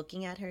instead of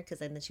looking at her, because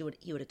then he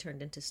would have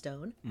turned into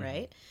stone,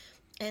 right?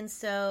 And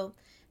so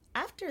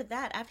after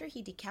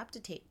he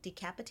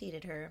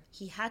decapitated her,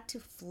 he had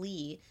to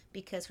flee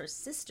because her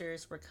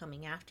sisters were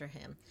coming after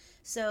him.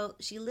 So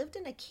she lived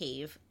in a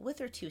cave with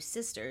her two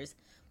sisters.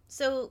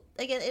 So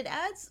again, it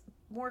adds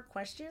more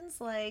questions,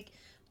 like,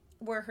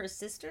 were her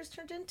sisters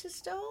turned into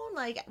stone,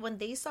 like, when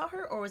they saw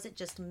her, or was it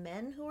just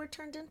men who were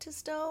turned into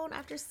stone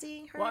after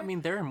seeing her? Well, I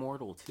mean, they're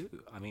immortal too.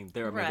 I mean,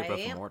 they're made up of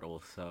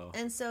immortals, so.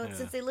 And so,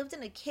 since they lived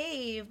in a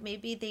cave,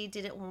 maybe they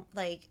didn't,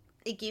 like,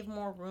 it gave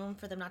more room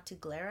for them not to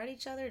glare at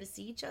each other, to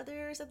see each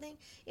other or something.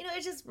 You know,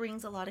 it just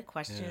brings a lot of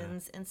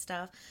questions and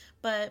stuff.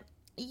 But,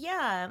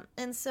 yeah,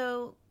 and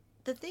so,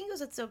 the thing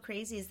that's so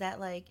crazy is that,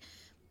 like,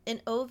 in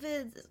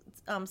Ovid's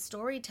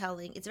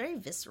storytelling, it's very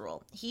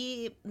visceral.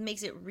 He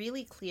makes it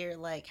really clear,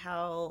 like,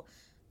 how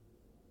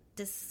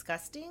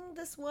disgusting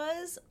this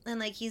was, and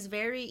like he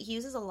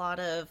uses a lot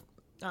of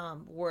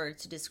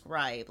words to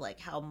describe like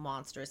how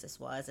monstrous this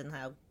was and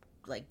how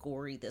like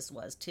gory this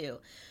was too.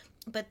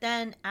 But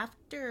then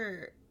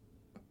after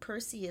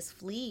Perseus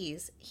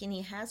flees and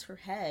he has her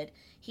head,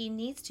 he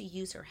needs to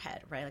use her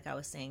head, right? Like I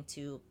was saying,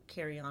 to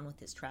carry on with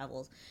his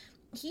travels.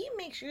 He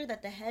makes sure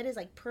that the head is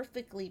like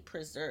perfectly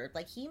preserved.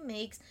 Like he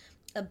makes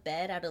a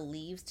bed out of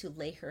leaves to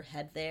lay her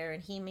head there,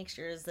 and he makes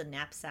sure the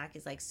knapsack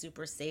is like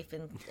super safe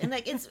and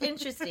like it's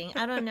interesting.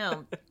 I don't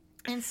know.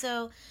 And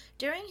so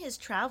during his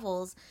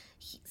travels,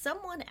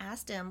 someone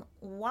asked him,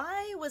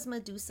 why was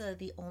Medusa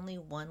the only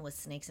one with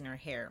snakes in her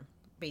hair?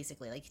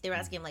 Basically, like they were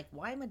asking him, like,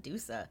 why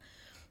Medusa?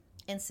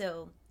 And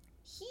so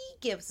he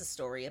gives a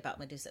story about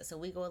Medusa. So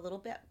we go a little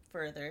bit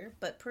further,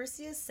 but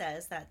Perseus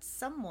says that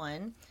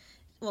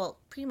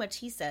pretty much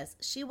he says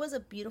she was a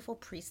beautiful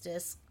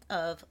priestess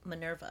of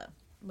Minerva.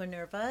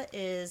 Minerva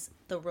is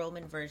the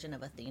Roman version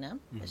of Athena.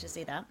 Let's just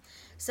say that.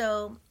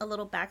 So, a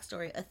little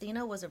backstory: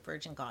 Athena was a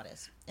virgin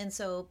goddess, and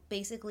so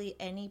basically,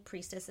 any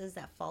priestesses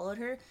that followed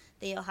her,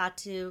 they all had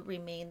to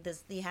remain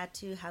this. They had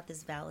to have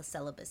this vow of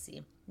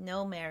celibacy,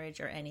 no marriage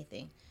or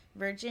anything.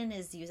 Virgin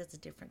is used as a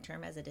different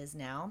term as it is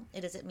now.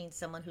 It doesn't mean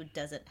someone who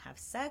doesn't have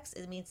sex.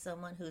 It means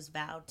someone who's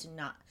vowed to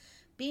not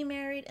be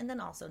married and then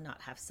also not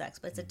have sex.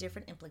 But it's a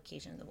different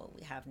implication than what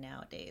we have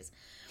nowadays.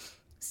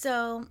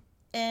 So,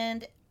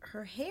 and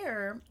her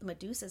hair,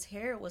 Medusa's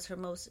hair, was her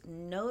most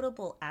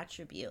notable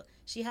attribute.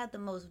 She had the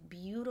most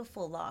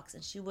beautiful locks,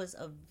 and she was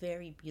a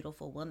very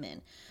beautiful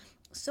woman.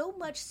 So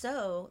much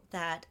so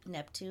that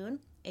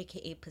Neptune,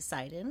 aka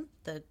Poseidon,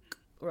 the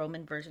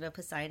Roman version of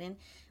Poseidon,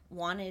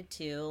 wanted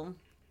to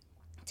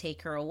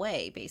take her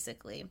away,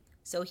 basically.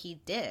 So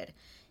he did.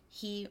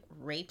 He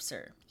rapes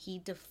her. He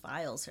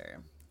defiles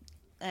her.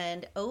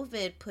 And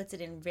Ovid puts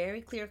it in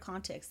very clear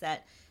context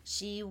that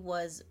she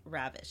was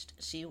ravished.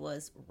 She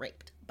was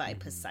raped by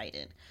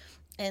Poseidon.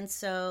 And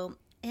so,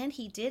 and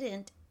he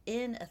didn't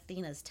in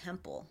Athena's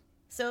temple.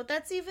 So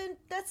that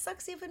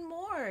sucks even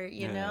more,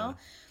 you know?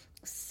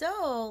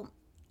 So,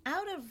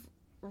 out of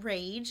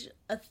rage,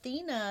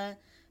 Athena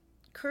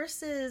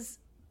curses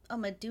a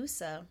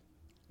Medusa,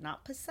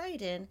 not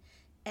Poseidon,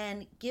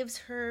 and gives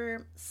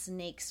her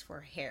snakes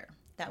for hair.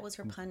 That was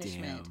her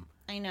punishment. Damn.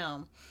 I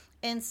know.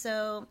 And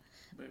so...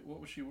 Wait,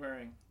 what was she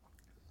wearing?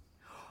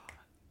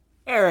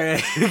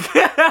 Eric!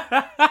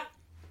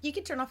 You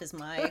can turn off his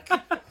mic.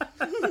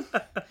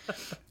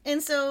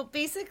 And so,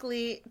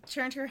 basically,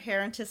 turned her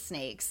hair into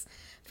snakes.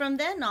 From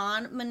then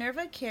on,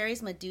 Minerva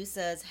carries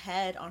Medusa's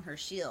head on her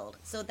shield.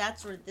 So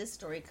that's where this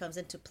story comes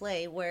into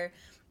play, where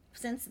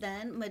since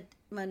then,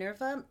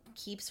 Minerva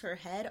keeps her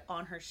head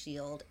on her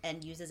shield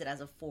and uses it as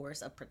a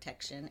force of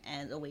protection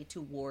and a way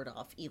to ward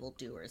off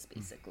evildoers,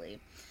 basically.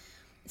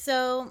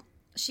 So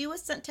she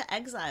was sent to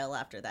exile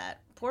after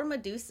that. Poor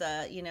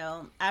Medusa, you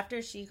know,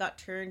 after she got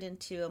turned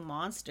into a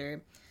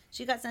monster,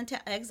 she got sent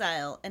to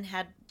exile and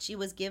she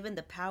was given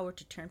the power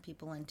to turn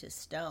people into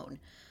stone.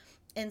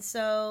 And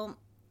so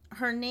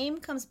her name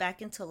comes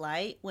back into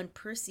light when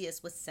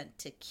Perseus was sent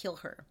to kill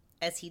her.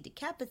 As he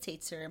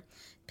decapitates her,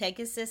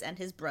 Pegasus and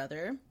his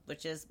brother,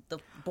 which is the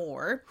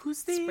boar,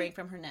 spring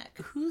from her neck.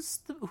 Who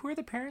are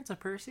the parents of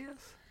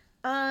Perseus?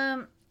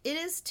 It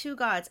is two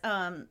gods.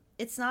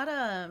 It's not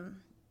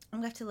I'm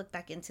gonna have to look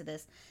back into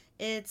this.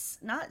 It's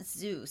not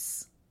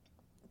Zeus,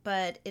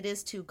 but it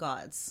is two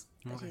gods.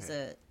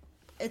 Okay.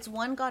 It's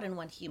one god and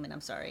one human. I'm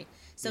sorry.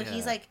 So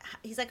he's like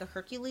a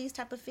Hercules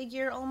type of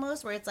figure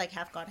almost, where it's like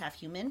half god, half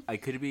human. I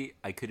could be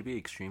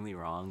extremely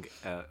wrong.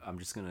 I'm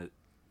just gonna.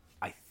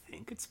 I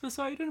think it's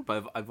Poseidon,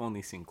 but I've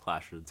only seen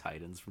Clash of the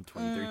Titans from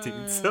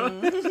 2013.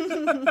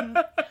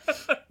 So.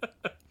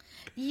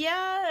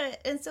 Yeah,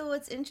 and so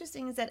what's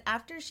interesting is that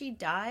after she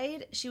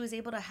died, she was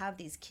able to have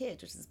these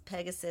kids, which is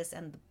Pegasus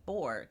and the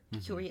boar,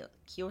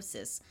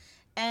 Chiosis.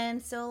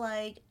 And so,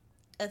 like,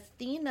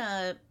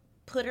 Athena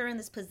put her in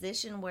this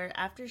position where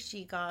after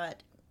she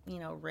got, you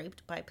know,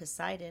 raped by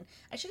Poseidon,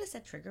 I should have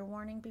said trigger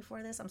warning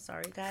before this. I'm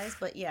sorry, guys,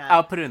 but yeah.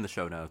 I'll put it in the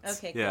show notes.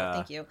 Okay, cool. Yeah.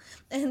 Thank you.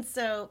 And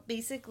so,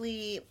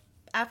 basically,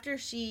 after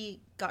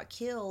she got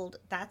killed,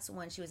 that's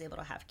when she was able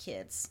to have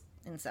kids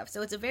and stuff.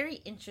 So it's a very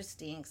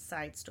interesting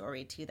side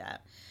story to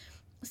that.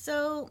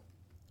 So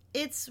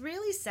it's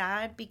really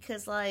sad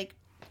because, like,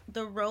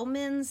 the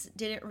Romans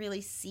didn't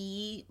really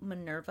see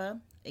Minerva,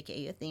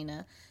 aka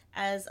Athena,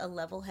 as a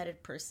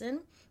level-headed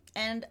person.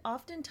 And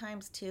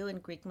oftentimes, too, in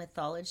Greek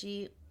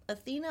mythology,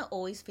 Athena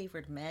always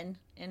favored men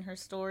in her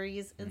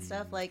stories and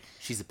stuff. Like,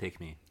 she's a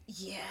pick-me.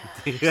 Yeah.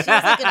 She's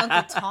like an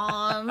Uncle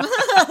Tom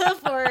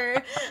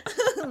for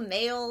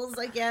males,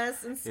 I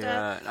guess, and stuff.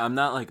 Yeah, I'm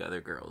not like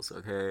other girls,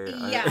 okay?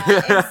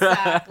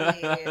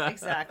 Yeah,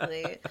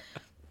 exactly.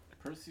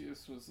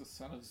 Perseus was the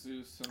son of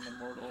Zeus and the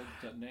mortal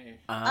Danae.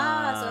 So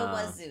it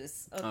was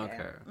Zeus.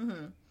 Okay.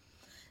 Mm-hmm.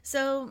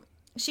 So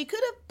she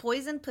could have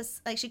poisoned,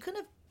 she could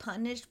have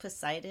punished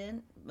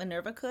Poseidon.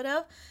 Minerva could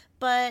have,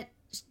 but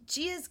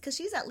because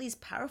she's at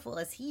least powerful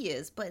as he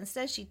is, but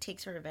instead she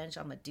takes her revenge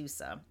on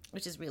Medusa,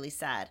 which is really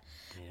sad.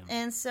 Yeah.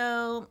 And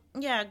so,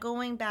 yeah,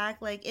 going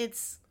back, like,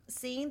 it's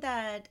seeing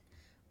that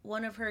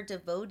one of her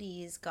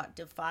devotees got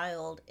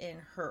defiled in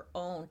her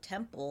own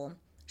temple,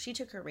 she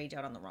took her rage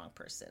out on the wrong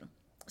person.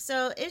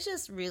 So it's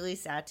just really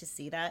sad to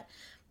see that.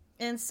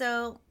 And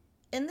so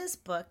in this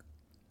book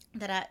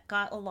that I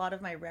got a lot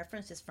of my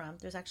references from,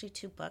 there's actually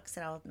two books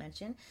that I'll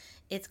mention.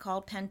 It's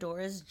called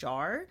Pandora's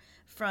Jar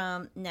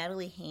from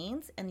Natalie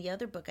Haynes, and the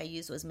other book I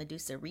used was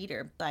Medusa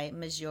Reader by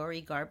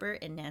Marjorie Garber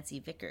and Nancy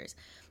Vickers.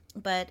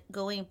 But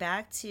going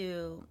back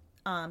to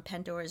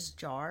Pandora's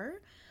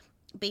Jar,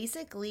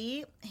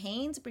 basically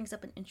Haynes brings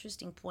up an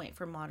interesting point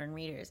for modern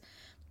readers.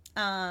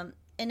 And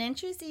An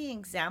interesting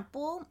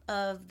example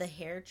of the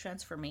hair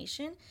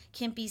transformation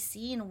can be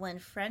seen when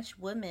French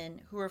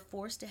women who were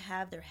forced to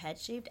have their head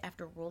shaved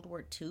after World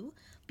War II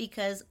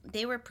because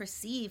they were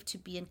perceived to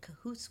be in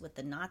cahoots with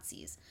the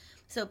Nazis.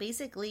 So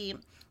basically,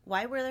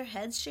 why were their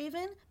heads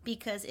shaven?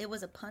 Because it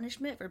was a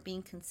punishment for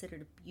being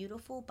considered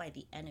beautiful by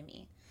the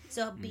enemy.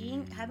 So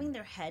having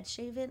their head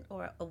shaven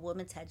or a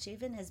woman's head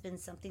shaven has been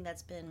something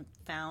that's been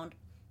found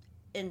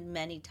in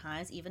many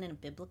times, even in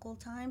biblical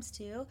times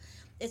too.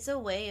 It's a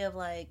way of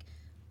like,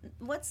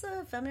 what's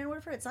the feminine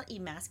word for it? It's not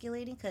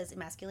emasculating, because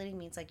emasculating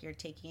means like you're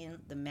taking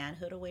the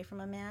manhood away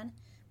from a man,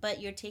 but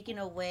you're taking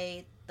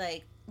away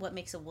like what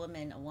makes a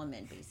woman,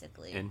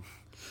 basically.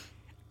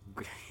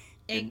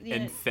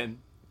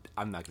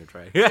 I'm not gonna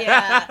try.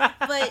 Yeah,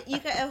 but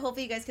I hope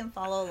you guys can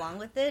follow along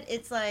with it.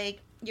 It's like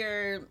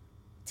you're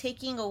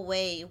taking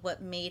away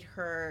what made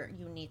her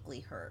uniquely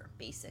her,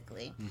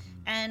 basically.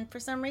 And for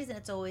some reason,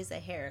 it's always the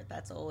hair.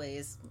 That's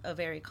always a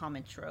very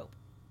common trope.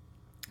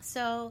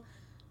 So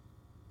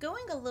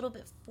going a little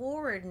bit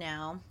forward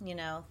now,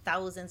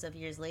 thousands of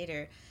years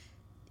later,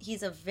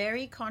 he's a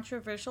very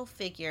controversial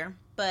figure,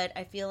 but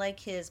I feel like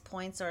his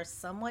points are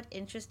somewhat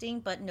interesting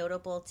but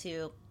notable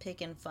to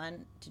pick and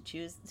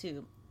choose.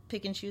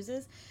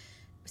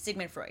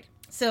 Sigmund Freud.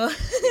 So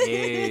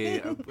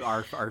hey,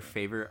 our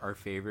favorite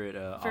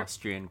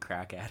Austrian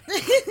crack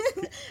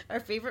addict. Our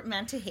favorite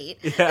man to hate.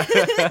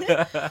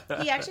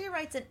 He actually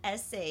writes an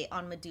essay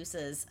on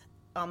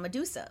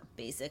Medusa,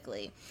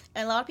 basically.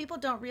 And a lot of people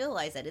don't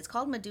realize that. It's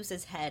called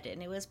Medusa's Head,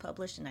 and it was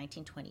published in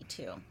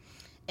 1922.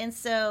 And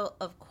so,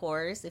 of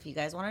course, if you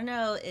guys want to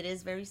know, it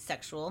is very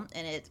sexual,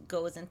 and it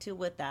goes into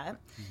with that.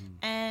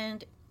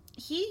 And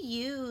he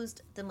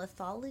used the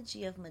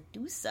mythology of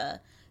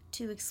Medusa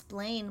to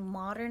explain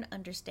modern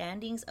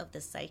understandings of the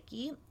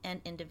psyche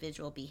and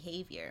individual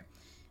behavior.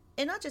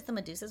 And not just the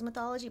Medusa's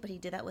mythology, but he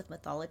did that with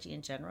mythology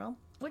in general,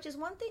 which is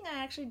one thing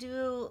I actually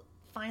do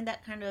find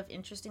that kind of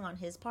interesting on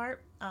his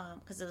part,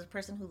 because as a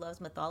person who loves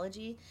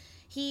mythology,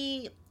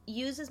 he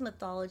uses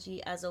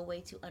mythology as a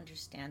way to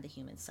understand the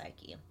human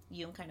psyche.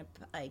 Jung kind of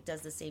like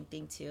does the same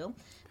thing too,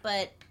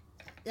 but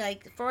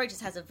like Freud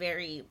just has a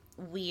very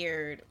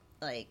weird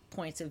like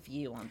points of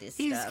view on this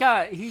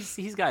stuff.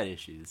 He's got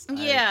issues.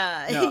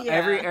 Yeah. Yeah.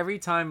 Every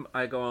time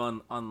I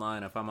go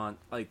online, if I'm on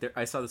like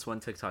I saw this one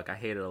TikTok, I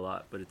hate it a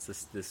lot, but it's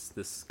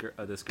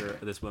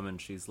this woman.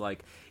 She's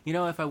like,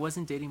 if I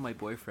wasn't dating my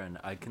boyfriend,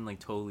 I can like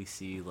totally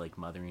see like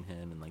mothering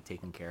him and like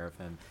taking care of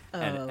him.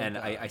 And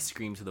I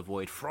scream to the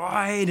void,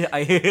 Freud. He's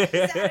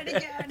at it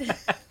again.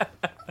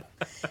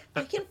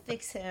 I can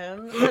fix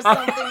him or something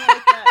like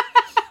that.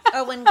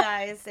 Or when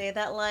guys say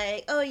that,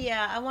 like, oh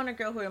yeah, I want a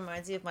girl who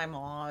reminds you of my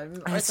mom,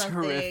 or That's something,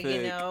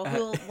 horrific.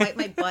 who'll wipe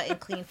my butt and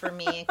clean for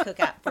me and cook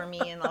out for me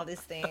and all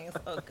these things.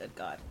 Oh, good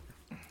God.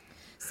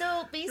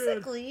 So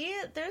basically,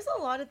 there's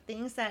a lot of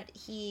things that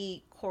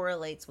he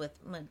correlates with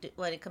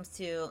when it comes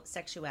to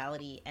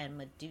sexuality and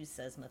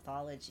Medusa's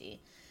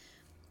mythology.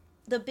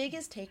 The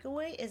biggest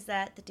takeaway is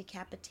that the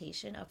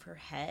decapitation of her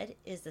head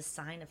is the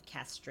sign of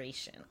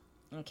castration.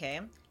 Okay?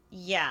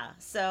 Yeah,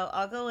 so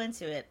I'll go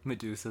into it.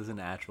 Medusa's an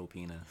actual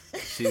penis.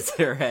 She's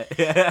her head.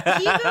 He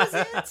goes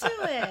into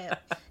it.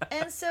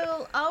 And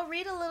so I'll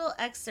read a little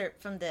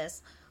excerpt from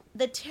this.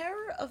 The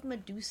terror of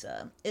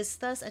Medusa is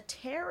thus a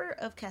terror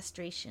of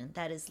castration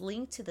that is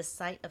linked to the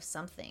sight of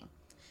something.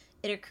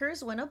 It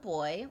occurs when a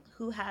boy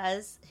who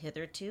has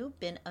hitherto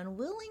been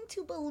unwilling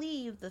to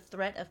believe the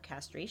threat of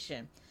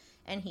castration,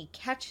 and he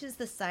catches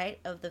the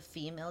sight of the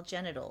female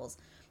genitals,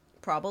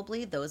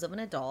 probably those of an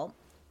adult,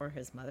 or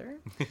his mother,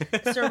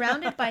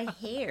 surrounded by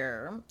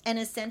hair, and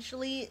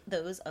essentially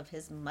those of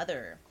his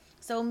mother.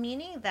 So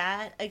meaning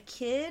that a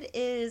kid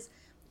is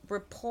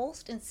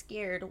repulsed and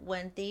scared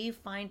when they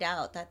find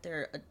out that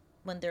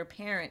when their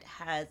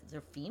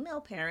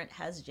female parent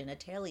has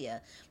genitalia,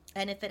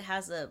 and if it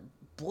has a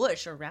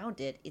bush around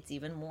it, it's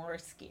even more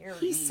scary.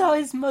 He saw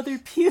his mother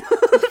pubes.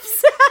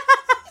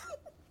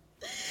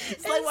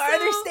 It's like, why are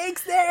there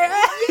snakes there?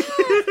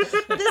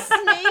 Yeah,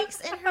 the snakes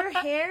in her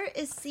hair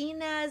is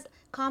seen as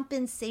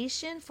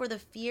compensation for the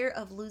fear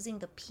of losing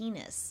the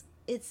penis.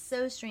 It's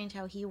so strange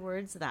how he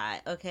words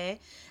that, okay?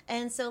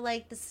 And so,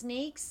 like, the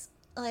snakes,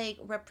 like,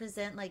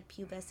 represent, like,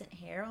 pubescent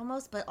hair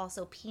almost, but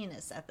also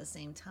penis at the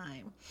same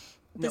time.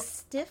 The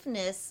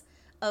stiffness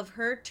of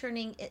her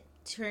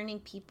turning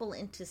people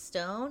into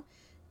stone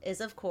is,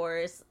 of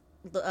course,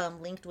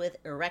 linked with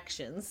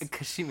erections.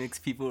 Because she makes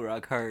people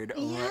rock hard.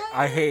 Oh, Yeah.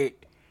 I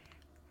hate...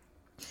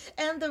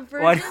 And the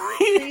virgin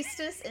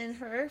priestess in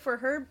her, for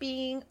her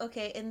being,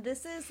 okay, and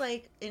this is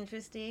like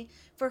interesting,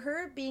 for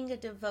her being a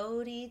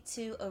devotee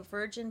to a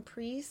virgin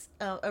priest,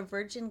 a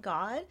virgin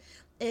god,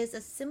 is a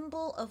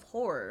symbol of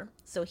horror,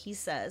 so he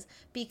says,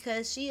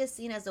 because she is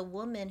seen as a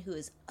woman who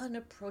is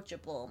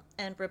unapproachable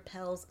and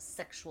repels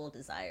sexual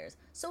desires.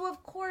 So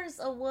of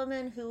course a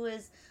woman who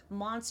is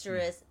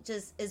monstrous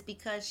just is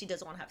because she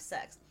doesn't want to have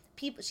sex.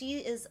 She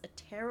is a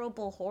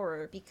terrible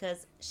horror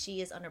because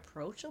she is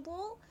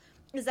unapproachable.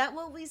 Is that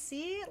what we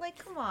see? Like,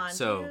 come on,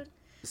 dude.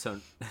 So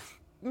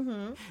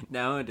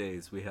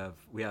Nowadays we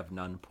have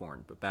nun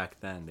porn, but back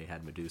then they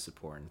had Medusa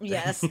porn.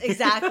 Yes,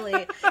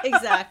 exactly.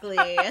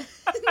 Exactly.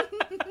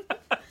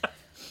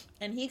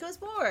 And he goes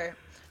more.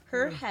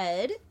 Her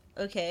head,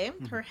 okay,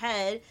 her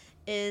head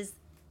is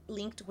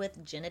linked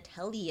with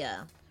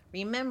genitalia.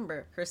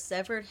 Remember, her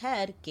severed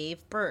head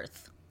gave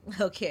birth.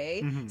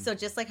 Okay? So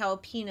just like how a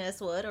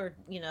penis would, or,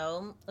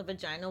 a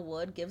vagina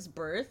would, gives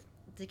birth,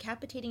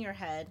 decapitating your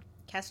head,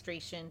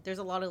 castration, there's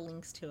a lot of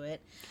links to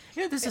it.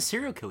 Yeah, there's a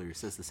serial killer who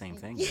says the same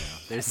thing.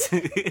 There's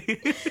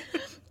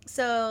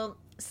So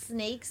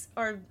snakes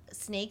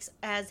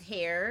as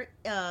hair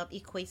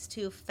equates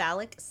to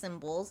phallic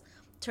symbols.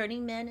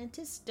 Turning men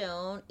into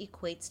stone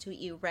equates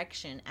to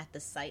erection at the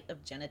site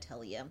of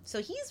genitalia.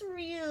 So he's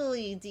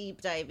really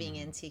deep diving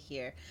into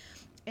here.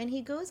 And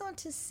he goes on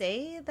to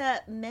say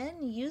that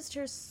men used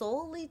her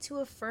solely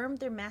to affirm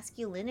their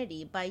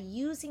masculinity by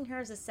using her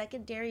as a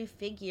secondary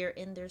figure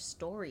in their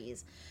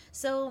stories.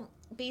 So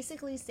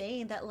basically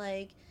saying that,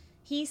 like,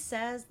 he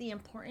says the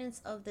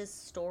importance of this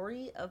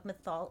story of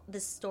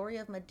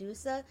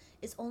Medusa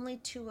is only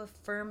to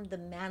affirm the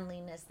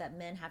manliness that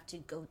men have to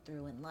go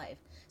through in life.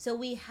 So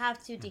we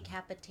have to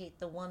decapitate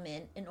the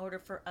woman in order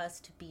for us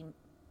to be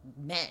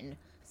men.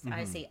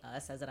 I say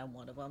us as in I'm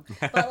one of them.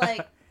 But,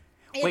 like,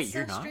 it's wait, so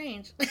you're not?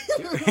 strange.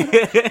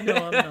 No,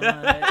 I'm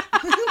not.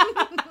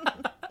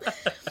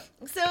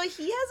 So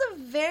he has a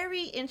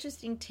very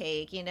interesting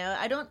take,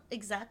 I don't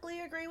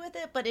exactly agree with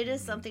it, but it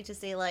is something to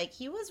say, like,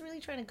 he was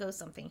really trying to go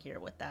something here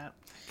with that.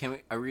 Can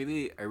we? I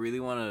really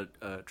want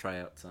to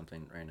try out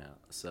something right now.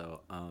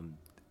 So,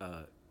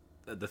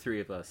 the three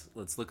of us,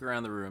 let's look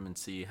around the room and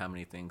see how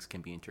many things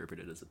can be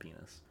interpreted as a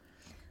penis.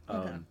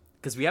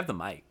 Because we have the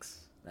mics.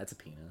 That's a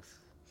penis.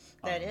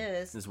 That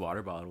is. There's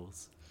water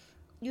bottles.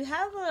 You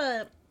have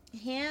a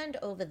hand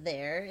over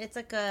there. It's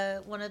like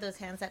one of those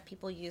hands that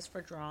people use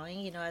for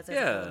drawing, as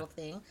a little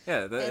thing.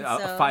 Yeah,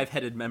 a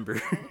five-headed member.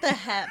 The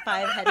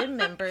five-headed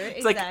member,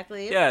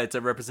 exactly. It's a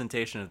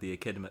representation of the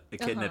echidna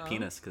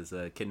penis, because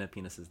echidna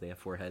penises, they have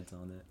 4 heads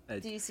on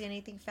it. Do you see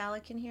anything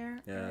phallic in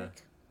here, Eric?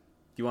 Do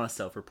you want a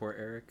self-report,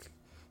 Eric?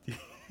 Yeah,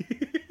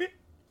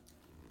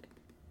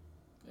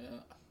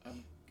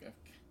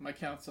 my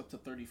count's up to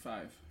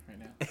 35 right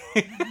now.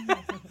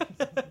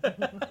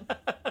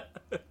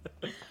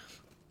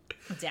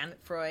 Damn it,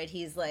 Freud.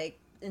 He's like,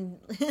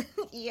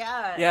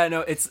 yeah. Yeah,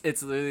 no, it's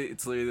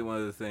literally one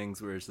of the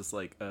things where it's just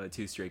like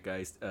 2 straight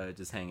guys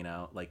just hanging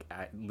out, like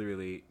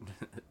literally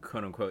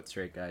quote unquote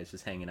straight guys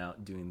just hanging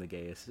out doing the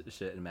gayest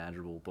shit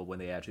imaginable. But when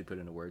they actually put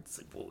it into words, it's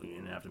like, well, you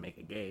didn't have to make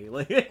it gay,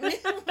 like.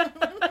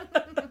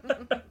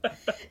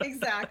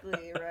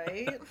 Exactly,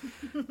 right?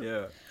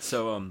 Yeah.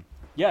 So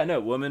yeah, no,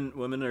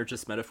 women are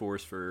just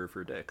metaphors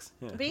for dicks.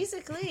 Yeah.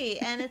 Basically,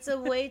 and it's a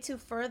way to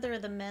further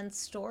the men's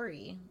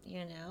story,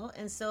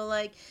 And so,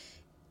 like,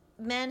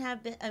 women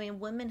have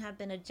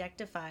been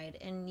objectified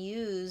and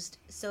used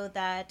so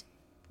that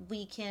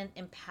we can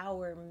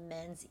empower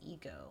men's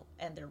ego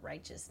and their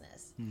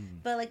righteousness.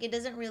 But, like, it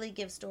doesn't really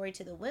give story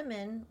to the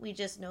women. We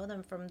just know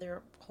them from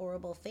their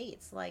horrible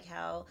fates, like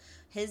how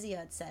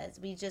Hesiod says,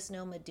 we just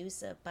know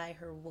Medusa by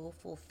her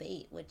woeful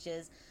fate, which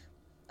is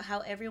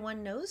how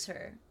everyone knows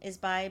her, is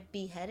by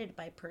beheaded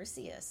by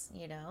Perseus,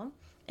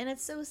 and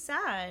it's so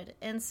sad.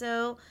 And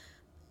so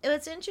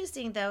what's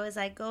interesting, though, is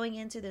like going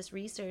into this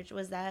research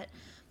was that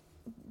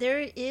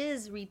there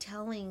is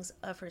retellings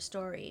of her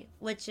story,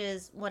 which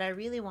is what I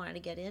really wanted to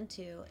get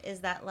into,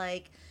 is that,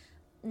 like,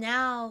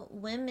 now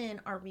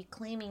women are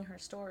reclaiming her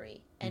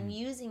story and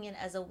using it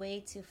as a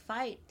way to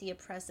fight the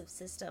oppressive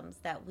systems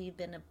that we've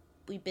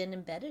been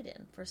embedded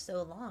in for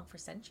so long, for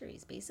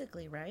centuries,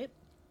 basically, right?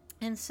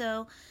 And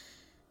so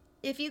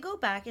if you go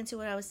back into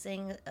what I was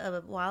saying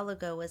a while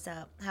ago, was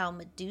how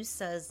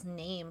Medusa's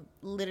name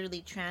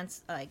literally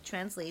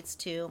translates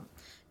to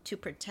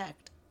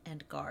protect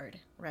and guard,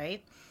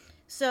 right?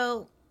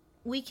 So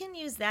we can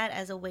use that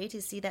as a way to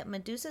see that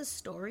Medusa's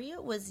story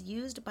was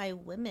used by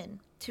women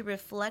to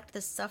reflect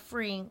the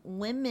suffering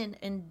women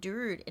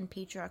endured in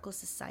patriarchal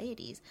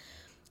societies.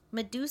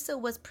 Medusa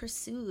was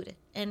pursued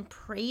and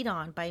preyed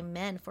on by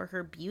men for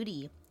her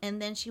beauty,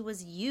 and then she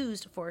was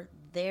used for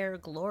their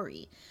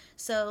glory.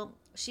 So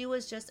she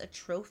was just a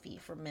trophy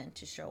for men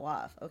to show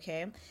off,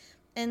 okay?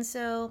 And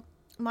so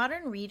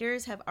modern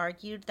readers have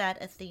argued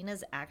that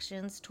Athena's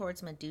actions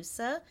towards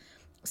Medusa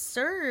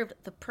served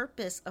the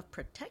purpose of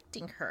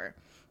protecting her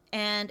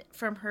and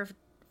from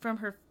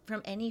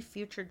any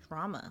future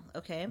drama,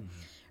 okay?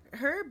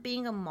 Her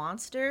being a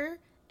monster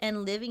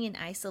and living in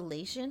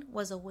isolation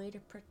was a way to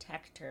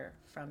protect her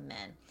from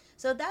men.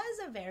 So that is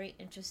a very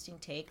interesting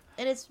take.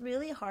 And it's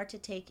really hard to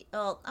take.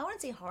 Well, I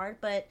wouldn't say hard,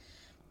 but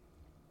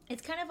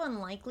it's kind of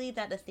unlikely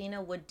that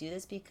Athena would do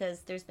this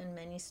because there's been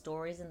many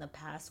stories in the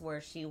past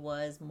where she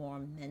was more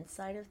on men's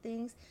side of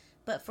things.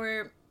 But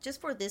for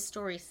this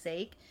story's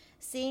sake,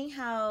 seeing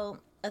how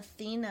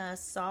Athena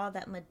saw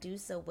that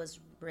Medusa was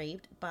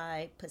raped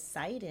by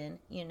Poseidon,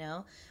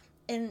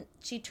 and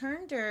she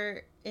turned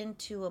her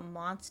into a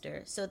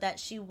monster so that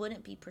she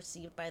wouldn't be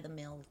perceived by the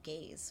male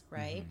gaze,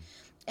 right?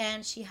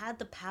 And she had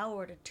the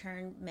power to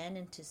turn men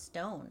into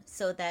stone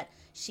so that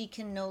she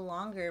can no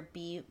longer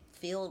be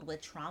filled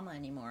with trauma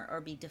anymore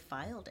or be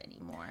defiled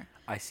anymore.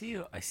 I see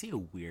a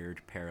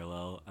weird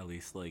parallel, at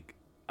least like,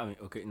 I mean,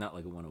 okay, not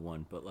like a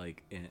 101, but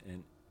like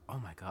in oh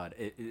my god,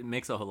 it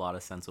makes a whole lot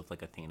of sense with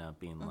like Athena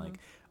being like,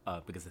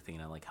 because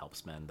Athena like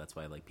helps men. That's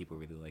why like people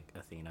really like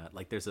Athena.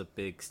 Like there's a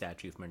big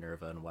statue of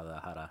Minerva in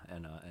Guadalajara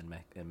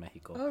in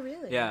Mexico. Oh,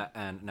 really? Yeah,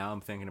 and now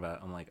I'm thinking about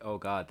it, I'm like, oh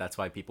god, that's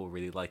why people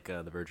really like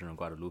the Virgin of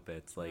Guadalupe.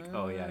 It's like,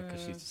 oh yeah,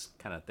 because she's just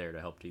kind of there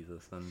to help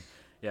Jesus. And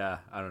yeah,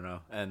 I don't know.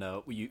 And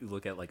you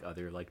look at like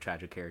other like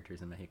tragic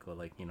characters in Mexico,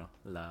 like, you know,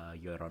 La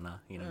Llorona,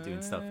 you know,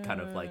 doing stuff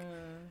kind of like,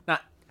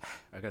 not,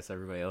 I guess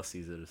everybody else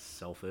sees it as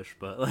selfish,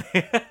 but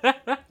like,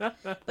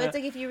 but it's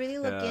like if you really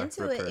look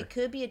into it, Ripper. it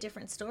could be a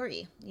different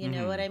story. You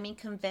know what I mean?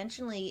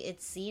 Conventionally,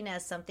 it's seen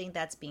as something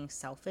that's being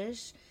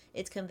selfish.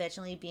 It's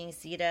conventionally being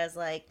seen as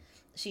like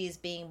she's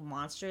being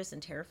monstrous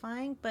and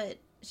terrifying, but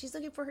she's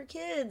looking for her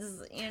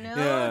kids. You know,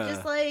 Yeah.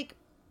 just like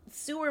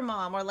sewer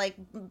mom, or like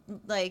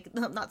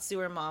not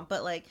sewer mom,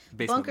 but like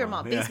Basement bunker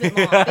mom, mom, yeah.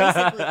 basement mom,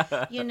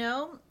 basically. You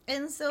know,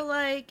 and so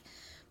like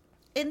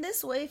in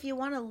this way, if you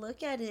want to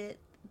look at it,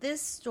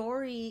 this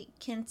story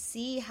can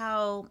see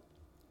how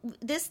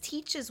this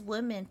teaches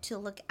women to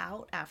look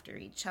out after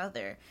each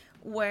other,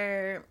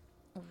 where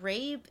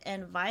rape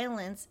and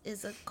violence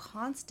is a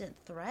constant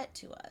threat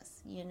to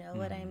us. You know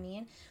what I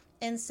mean?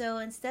 And so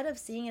instead of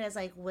seeing it as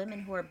like women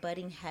who are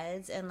butting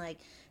heads and like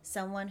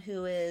someone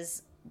who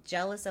is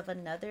jealous of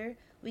another,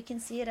 we can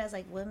see it as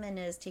like women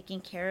is taking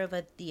care of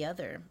the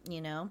other,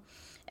 you know?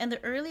 And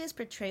the earliest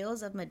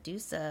portrayals of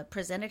Medusa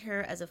presented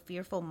her as a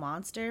fearful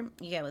monster,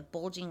 yeah, with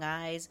bulging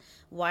eyes,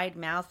 wide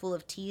mouth full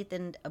of teeth,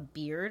 and a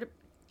beard.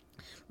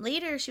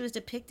 Later, she was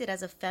depicted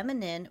as a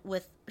feminine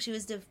with she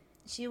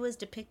was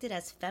depicted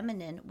as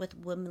feminine with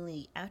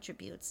womanly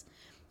attributes.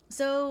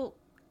 So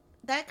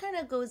that kind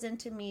of goes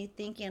into me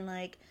thinking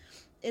like,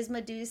 is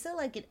Medusa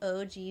like an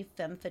OG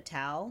femme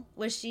fatale?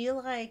 Was she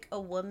like a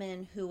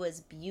woman who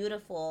was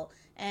beautiful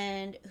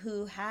and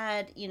who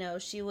had, you know,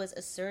 she was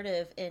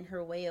assertive in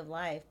her way of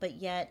life, but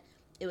yet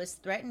it was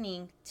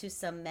threatening to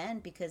some men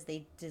because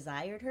they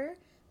desired her,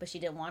 but she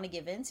didn't want to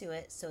give into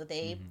it, so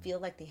they feel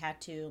like they had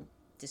to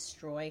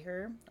destroy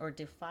her or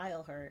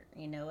defile her,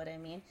 you know what I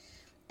mean?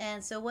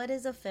 And so what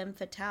is a femme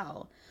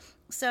fatale?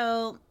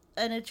 So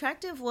an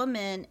attractive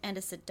woman and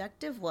a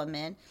seductive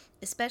woman,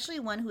 especially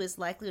one who is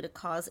likely to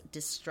cause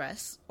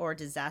distress or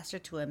disaster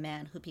to a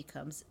man who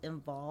becomes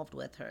involved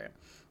with her.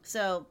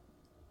 So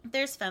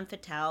there's femme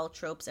fatale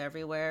tropes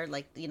everywhere,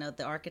 like, you know,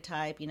 the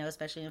archetype, you know,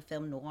 especially in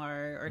film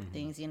noir or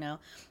things, you know,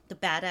 the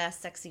badass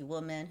sexy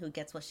woman who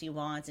gets what she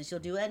wants and she'll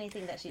do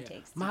anything that she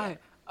takes to get.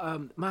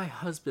 My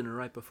husband,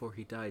 right before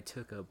he died,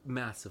 took a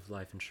massive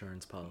life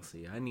insurance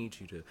policy. I need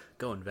you to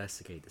go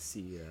investigate to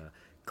see,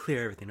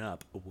 clear everything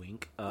up. A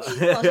wink. While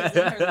she's in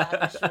her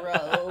lavish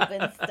robe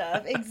and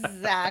stuff.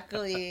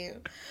 Exactly.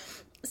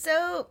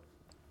 So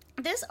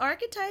this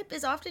archetype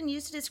is often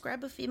used to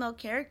describe a female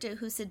character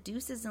who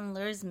seduces and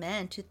lures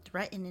men to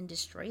threaten and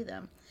destroy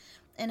them.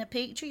 In a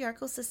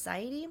patriarchal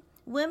society,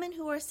 women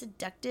who are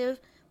seductive,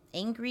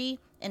 angry,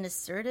 and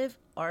assertive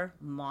are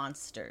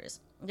monsters.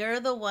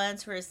 They're the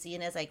ones who are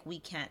seen as like, we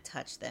can't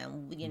touch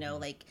them. You know,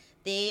 like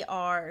they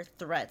are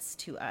threats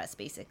to us,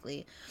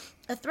 basically.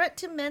 A threat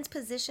to men's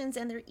positions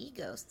and their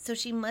egos. So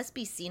she must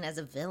be seen as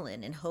a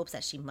villain in hopes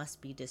that she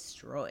must be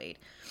destroyed.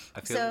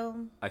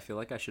 I feel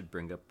like I should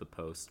bring up the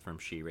post from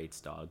She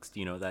Rates Dogs. Do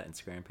you know that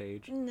Instagram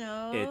page?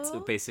 No. It's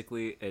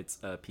basically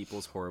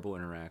people's horrible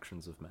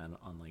interactions with men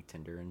on like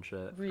Tinder and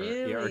shit.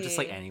 Really? Or just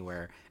like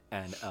anywhere.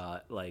 And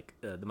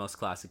the most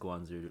classic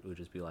ones would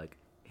just be like,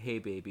 "Hey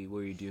baby, what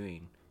are you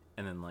doing?"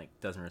 And then like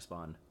doesn't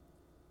respond.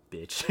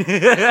 Bitch.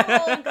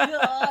 Oh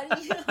god,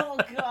 oh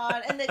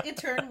god, and then you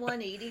turn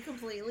 180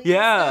 completely.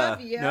 Yeah,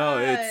 and stuff. Yeah. No,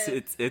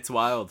 it's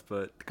wild,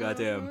 but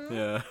goddamn,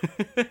 yeah.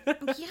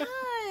 Yeah,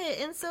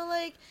 and so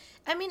like,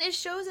 I mean, it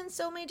shows in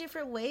so many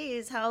different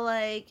ways how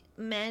like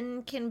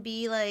men can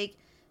be like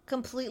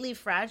completely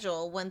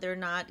fragile when they're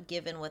not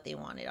given what they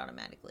wanted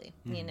automatically.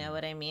 You know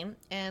what I mean?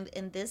 And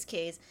in this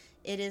case,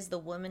 it is the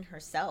woman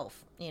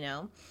herself. You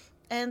know,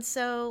 and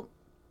so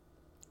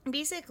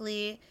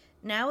basically,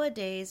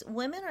 nowadays,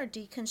 women are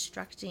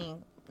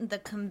deconstructing the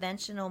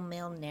conventional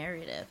male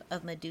narrative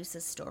of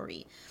Medusa's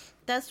story,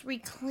 thus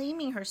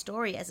reclaiming her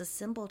story as a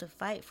symbol to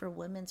fight for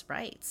women's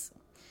rights.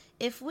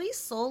 If we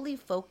solely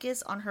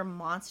focus on her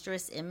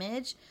monstrous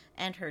image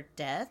and her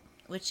death,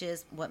 which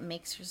is what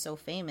makes her so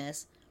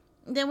famous,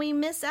 then we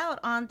miss out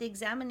on the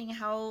examining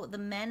how the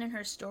men in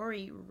her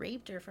story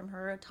raped her from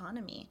her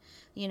autonomy,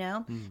 you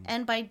know?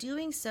 And by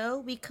doing so,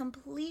 we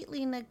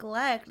completely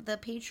neglect the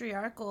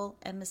patriarchal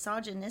and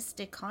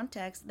misogynistic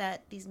context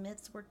that these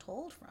myths were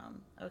told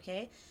from,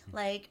 okay?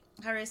 Like,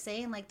 how I was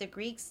saying, like, the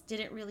Greeks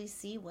didn't really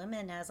see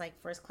women as,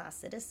 like, first-class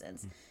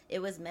citizens.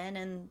 It was men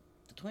and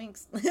the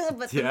twinks,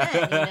 but the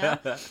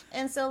men,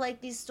 And so,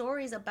 like, these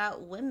stories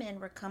about women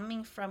were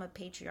coming from a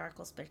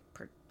patriarchal,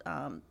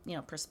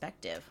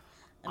 perspective,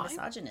 a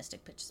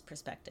misogynistic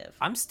perspective.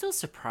 I'm still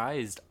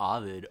surprised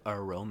Ovid, a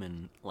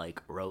Roman,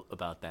 like, wrote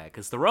about that,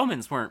 because the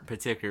Romans weren't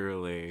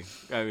particularly,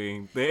 I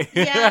mean, they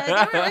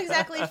weren't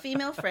exactly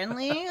female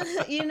friendly,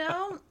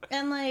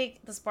 and like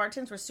the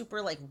Spartans were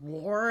super like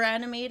war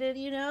animated,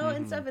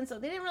 and stuff, and so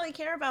they didn't really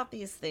care about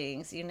these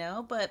things,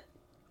 but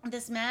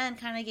this man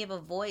kind of gave a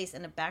voice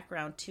and a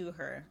background to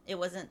her. It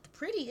wasn't the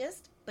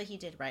prettiest, but he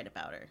did write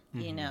about her,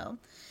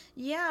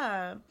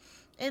 yeah.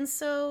 And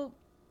so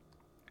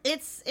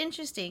it's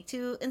interesting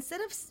to, instead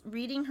of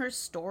reading her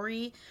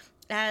story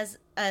as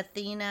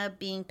Athena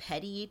being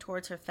petty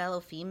towards her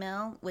fellow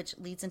female, which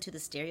leads into the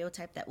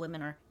stereotype that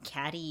women are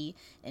catty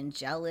and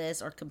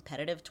jealous or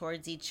competitive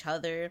towards each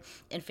other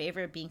in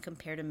favor of being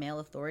compared to male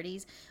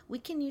authorities, we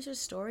can use her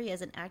story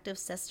as an active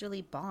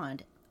sisterly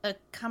bond, a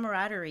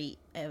camaraderie,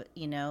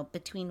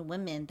 between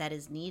women that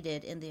is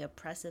needed in the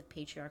oppressive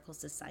patriarchal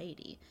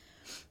society.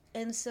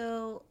 And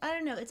so, I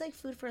don't know, it's like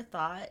food for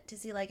thought to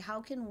see, like,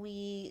 how can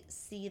we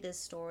see this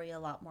story a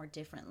lot more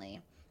differently?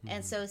 Mm-hmm.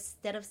 And so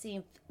instead of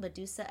seeing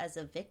Medusa as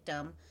a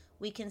victim,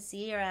 we can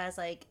see her as,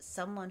 like,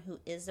 someone who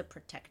is a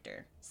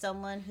protector,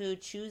 someone who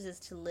chooses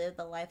to live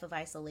the life of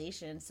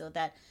isolation so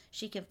that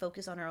she can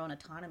focus on her own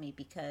autonomy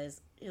because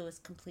it was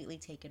completely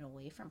taken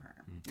away from her,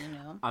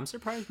 I'm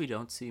surprised we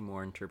don't see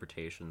more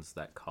interpretations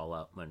that call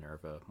out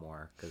Minerva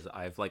more, because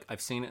I've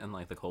seen it in,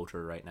 like, the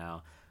culture right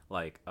now,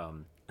 like,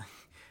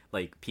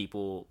 like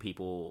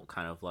people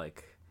kind of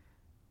like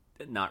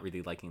not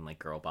really liking like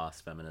girl boss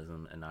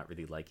feminism and not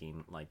really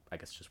liking like I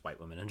guess just white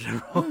women in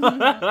general,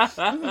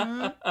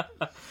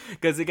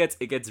 because it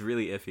gets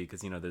really iffy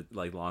because the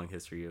like long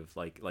history of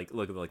like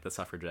look at like the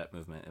suffragette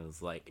movement. It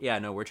was like, yeah,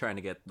 no, we're trying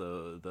to get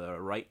the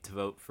right to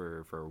vote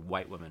for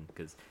white women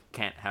because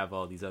can't have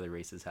all these other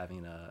races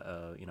having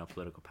a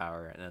political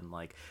power. And then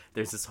like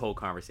there's this whole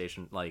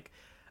conversation like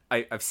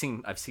I've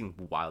seen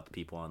wild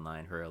people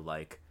online who are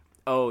like,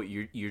 oh,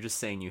 you're just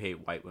saying you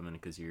hate white women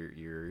because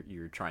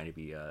you're trying to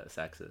be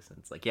sexist, and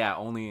it's like, yeah,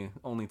 only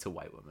to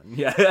white women.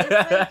 Yeah,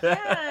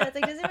 it's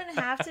like does it even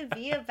have to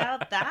be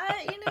about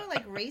that?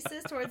 Like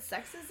racist towards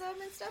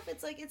sexism and stuff.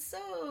 It's like it's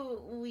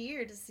so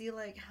weird to see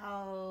like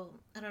how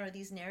I don't know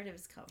these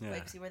narratives come,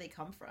 like see where they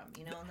come from,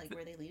 and like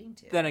where they leading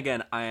to. Then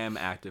again, I am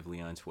actively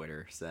on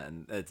Twitter,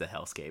 and it's a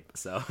hellscape.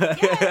 So yeah,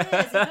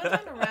 it is. You go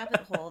down a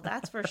rabbit hole,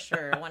 that's for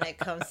sure. When it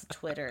comes to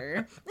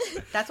Twitter,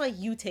 that's why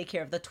you take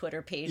care of the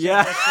Twitter page.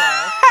 Yeah.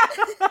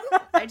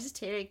 I just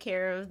take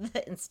care of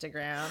the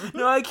Instagram.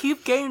 No, I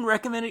keep getting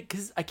recommended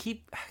because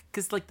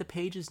like the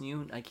page is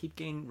new and I keep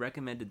getting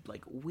recommended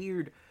like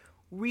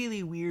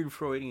really weird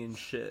Freudian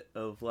shit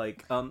of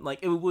like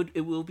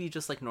it will be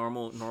just like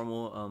normal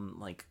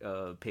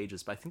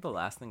pages, but I think the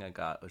last thing I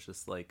got was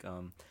just like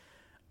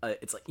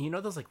it's like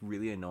those like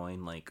really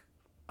annoying like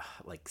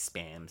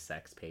spam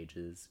sex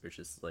pages, which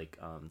is like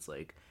it's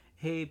like,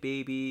 hey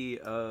baby,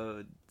 I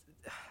don't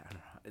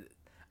know,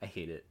 I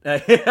hate it.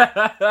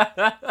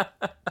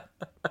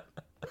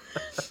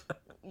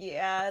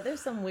 Yeah,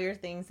 there's some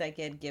weird things that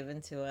get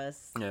given to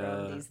us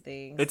from these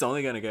things. It's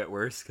only gonna get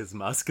worse because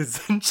Musk is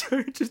in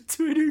charge of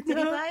Twitter now. Did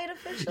he buy it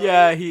officially?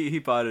 Yeah, he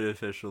bought it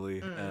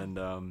officially, and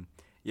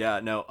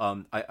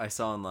I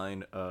saw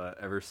online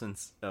ever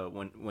since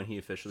when he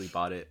officially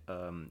bought it,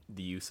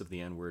 the use of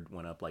the N-word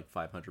went up like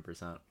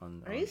 500%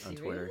 on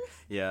Twitter.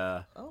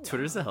 Yeah, oh, wow.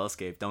 Twitter's a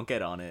hellscape. Don't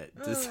get on it.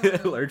 Just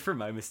learn from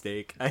my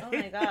mistake. Oh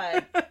my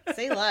god,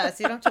 say less.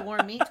 You don't have to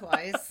warn me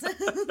twice.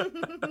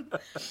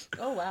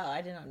 Oh wow,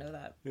 I did not know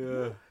that.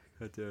 Yeah,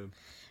 goddamn.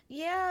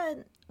 Yeah,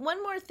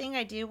 one more thing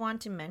I do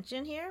want to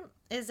mention here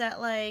is that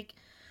like,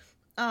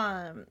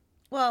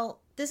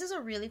 this is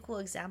a really cool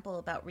example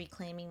about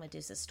reclaiming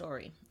Medusa's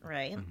story,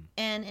 right? Mm-hmm.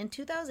 And in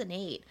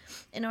 2008,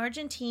 an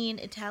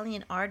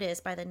Argentine-Italian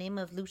artist by the name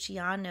of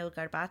Luciano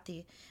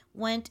Garbati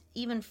went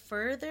even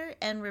further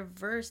and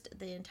reversed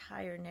the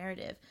entire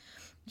narrative.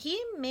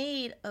 He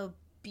made a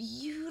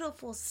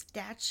beautiful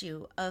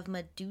statue of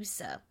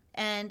Medusa,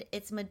 and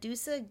it's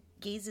Medusa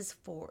gazes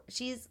forward.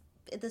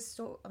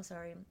 I'm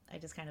sorry, I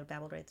just kind of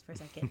babbled right for a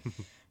second.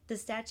 The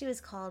statue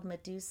is called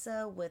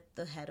Medusa with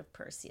the head of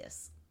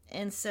Perseus.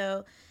 And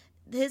so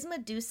his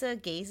Medusa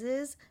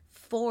gazes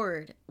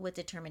forward with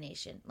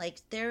determination.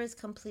 Like there is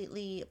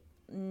completely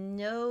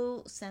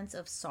no sense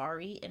of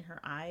sorry in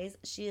her eyes.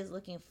 She is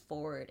looking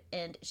forward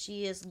and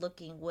she is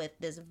looking with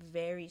this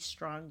very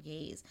strong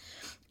gaze.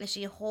 And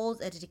she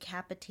holds a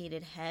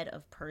decapitated head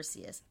of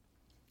Perseus.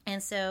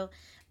 And so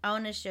I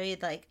want to show you,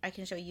 like, I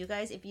can show you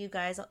guys, if you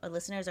guys,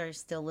 listeners, are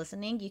still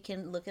listening, you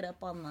can look it up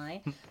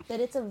online, but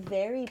it's a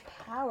very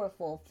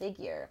powerful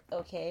figure,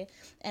 okay?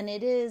 And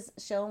it is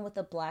shown with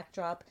a black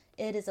drop.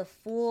 It is a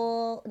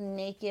full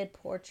naked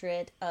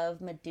portrait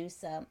of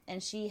Medusa,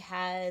 and she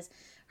has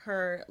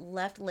her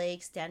left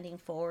leg standing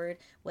forward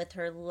with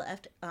her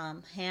left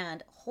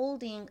hand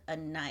holding a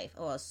knife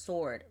or a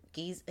sword,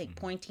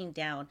 pointing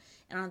down.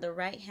 And on the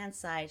right-hand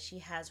side, she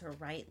has her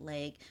right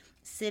leg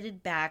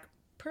seated back,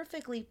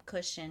 perfectly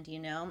cushioned,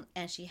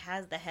 and she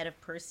has the head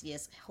of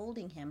Perseus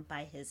holding him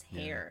by his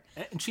hair.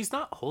 And she's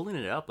not holding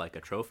it up like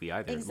a trophy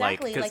either.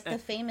 Exactly, like the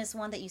famous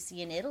one that you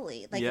see in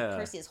Italy. Like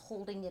Perseus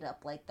holding it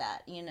up like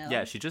that,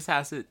 Yeah, she just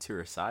has it to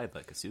her side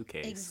like a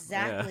suitcase.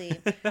 Exactly.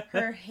 Yeah.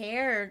 Her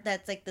hair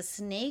that's like the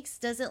snakes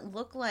doesn't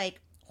look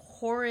like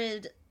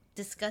horrid,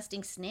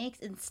 disgusting snakes.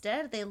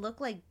 Instead, they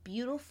look like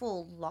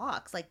beautiful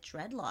locks, like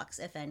dreadlocks,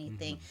 if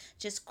anything,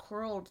 just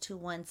curled to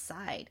one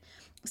side.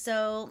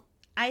 So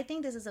I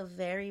think this is a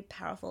very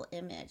powerful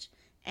image.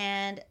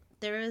 And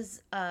there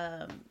is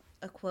a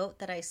quote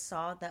that I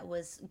saw that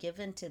was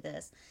given to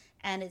this,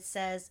 and it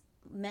says,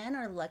 men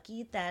are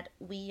lucky that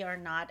we are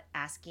not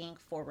asking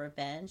for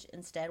revenge.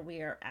 Instead,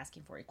 we are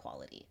asking for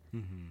equality.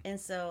 And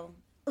so,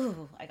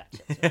 ooh, I got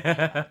chills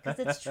because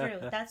it's true.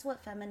 That's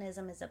what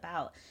feminism is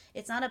about.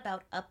 It's not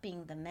about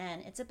upping the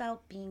men. It's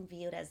about being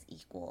viewed as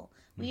equal.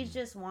 We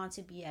just want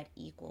to be at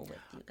equal with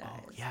you guys.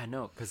 Oh, yeah,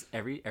 no, because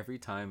every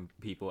time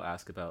people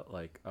ask about,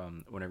 like,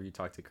 whenever you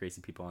talk to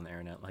crazy people on the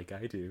internet, like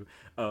I do,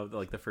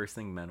 like, the first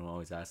thing men will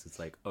always ask is,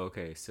 like,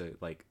 okay, so,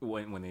 like,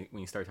 when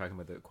you start talking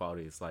about the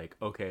equality, it's like,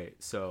 okay,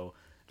 so,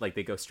 like,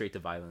 they go straight to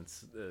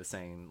violence,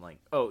 saying, like,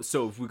 oh,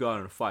 so if we got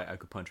in a fight, I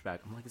could punch back.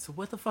 I'm like, so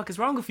what the fuck is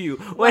wrong with you?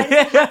 Why does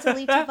it have to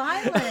lead to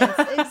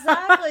violence?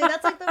 Exactly.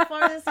 That's, like, the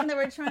farthest thing that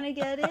we're trying to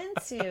get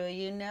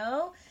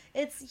into,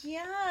 It's,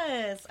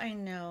 yes, I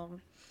know.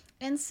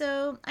 And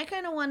so I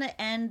kind of want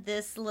to end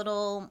this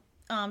little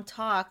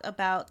talk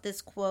about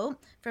this quote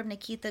from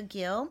Nikita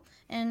Gill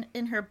and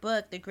in her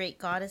book, The Great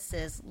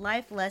Goddesses,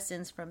 Life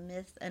Lessons from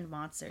Myths and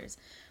Monsters.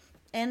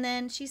 And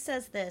then she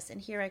says this, and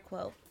here I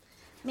quote,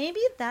 "Maybe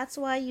that's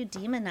why you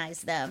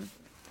demonize them.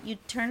 You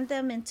turn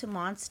them into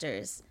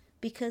monsters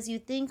because you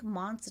think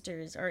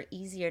monsters are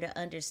easier to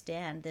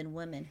understand than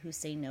women who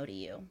say no to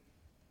you."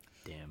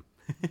 Damn.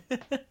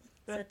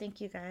 So thank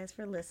you guys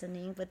for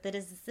listening. But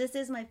this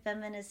is my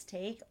feminist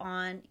take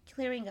on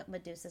clearing up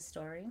Medusa's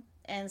story.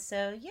 And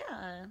so,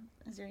 yeah.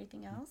 Is there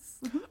anything else?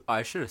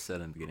 I should have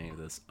said in the beginning of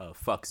this,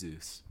 fuck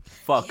Zeus.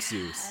 Fuck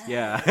Zeus.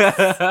 Yeah.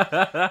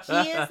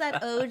 He is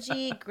that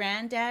OG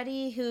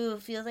granddaddy who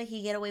feels like he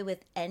can get away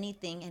with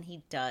anything, and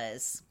he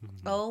does.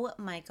 Oh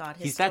my God.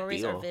 His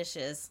stories are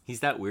vicious.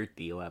 He's that weird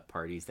Theo at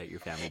parties that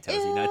your family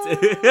tells you not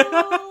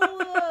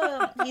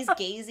to. He's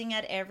gazing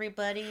at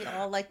everybody,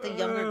 all like the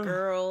younger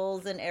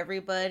girls and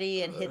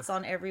everybody, and hits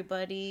on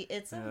everybody.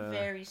 It's a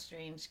very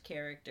strange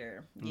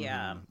character.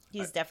 Yeah.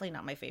 He's definitely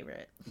not my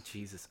favorite.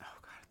 Jesus. Oh,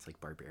 God. It's like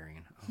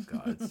Barbarian. Oh,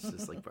 God. It's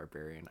just like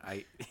Barbarian.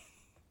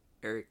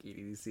 Eric, you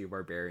need to see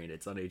Barbarian.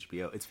 It's on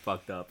HBO. It's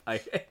fucked up.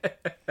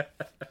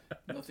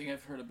 Nothing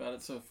I've heard about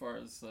it so far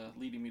is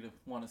leading me to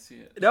want to see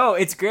it. No,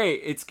 it's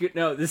great. It's good.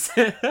 No, this...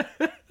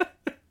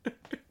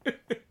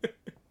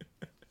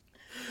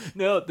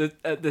 No,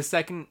 the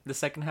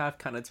second half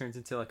kind of turns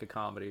into like a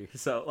comedy.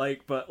 So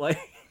like, but like,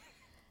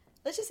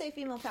 let's just say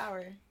female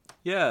power.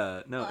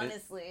 Yeah, no,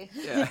 honestly,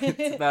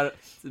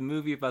 it's a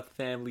movie about the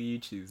family you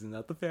choose and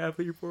not the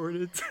family you're born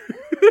into.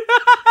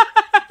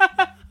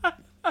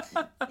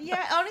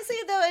 Yeah, honestly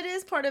though, it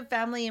is part of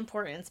family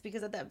importance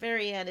because at that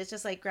very end, it's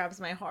just like grabs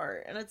my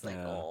heart and it's like,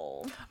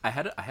 oh. I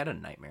had a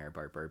nightmare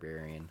about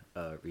Barbarian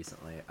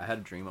recently. I had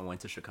a dream. I went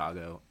to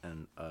Chicago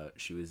and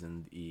she was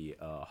in the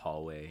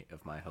hallway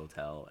of my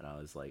hotel, and I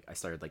was like,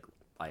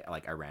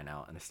 I ran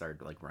out and I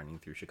started like running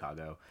through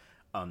Chicago,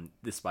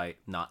 despite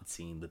not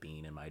seeing the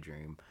bean in my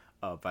dream.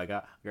 But I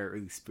got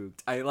really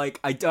spooked.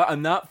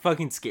 I'm not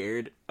fucking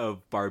scared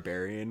of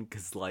Barbarian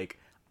because like.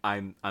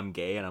 I'm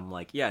gay and I'm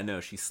like, yeah, no,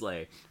 she's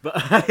slay. But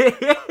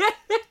I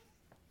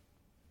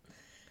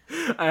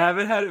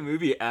haven't had a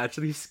movie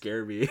actually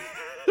scare me.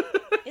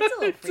 It's a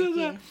little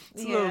freaky.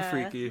 It's a little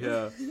freaky,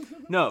 yeah.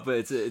 No, but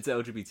it's an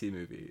LGBT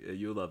movie.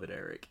 You'll love it,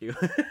 Eric.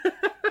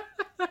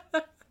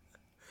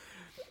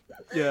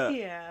 Yeah.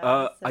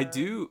 Yeah. I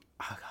do.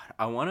 Oh God,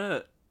 I want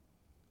to.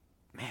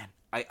 Man,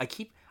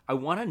 I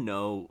want to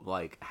know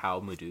like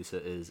how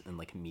Medusa is in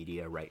like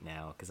media right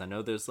now, because I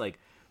know there's like.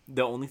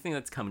 The only thing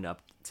that's coming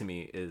up to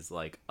me is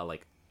like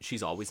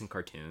she's always in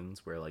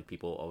cartoons where like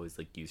people always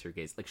like use her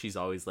gaze, like she's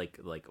always like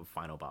a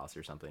final boss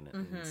or something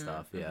and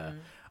stuff. Yeah.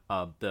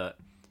 The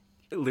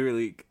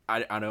literally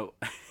I know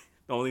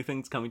the only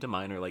things coming to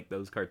mind are like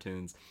those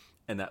cartoons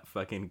and that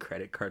fucking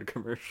credit card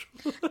commercial.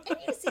 I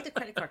need to see the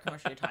credit card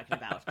commercial you're talking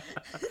about.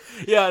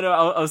 Yeah, no,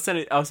 I'll send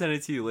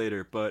it to you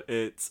later. But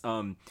it's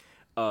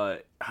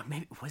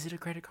maybe was it a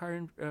credit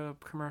card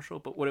commercial?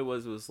 But what it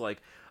was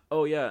like.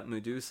 Oh yeah,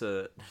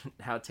 Medusa,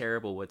 how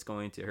terrible what's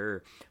going to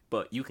her,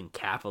 but you can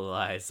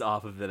capitalize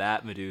off of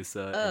that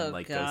Medusa and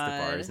like goes to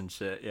bars and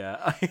shit.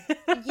 Yeah.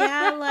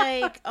 Yeah,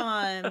 like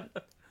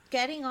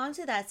getting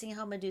onto that, seeing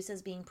how Medusa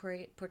is being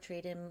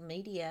portrayed in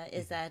media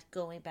is that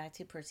going back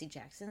to Percy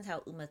Jackson's,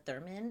 how Uma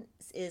Thurman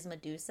is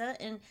Medusa,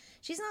 and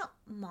she's not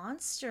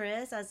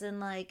monstrous as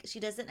in like she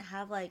doesn't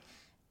have like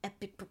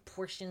epic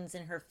proportions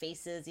in her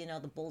faces, you know,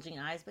 the bulging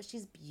eyes, but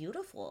she's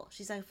beautiful.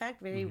 She's in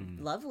fact very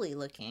lovely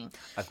looking.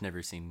 I've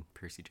never seen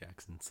Percy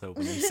Jackson, so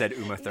when you said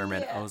Uma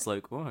Thurman, Yeah. I was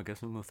like, oh, I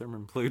guess Uma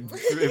Thurman played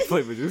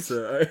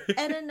Medusa.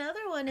 And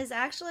another one is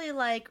actually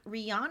like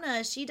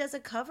Rihanna. She does a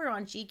cover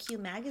on GQ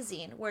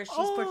magazine where she's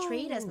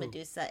portrayed as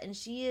Medusa, and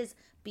she is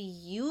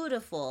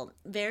beautiful,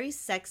 very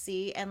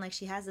sexy, and like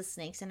she has the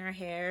snakes in her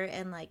hair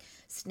and like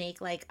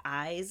snake-like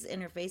eyes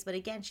in her face. But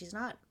again, she's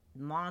not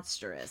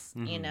monstrous,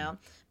 you know,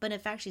 but in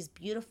fact she's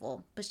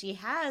beautiful. But she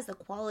has the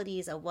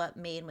qualities of what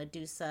made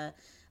Medusa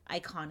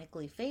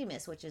iconically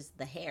famous, which is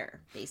the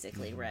hair,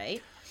 basically,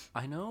 right?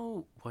 I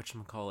know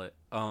whatchamacallit.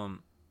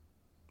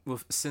 Well,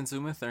 since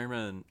Uma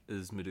Thurman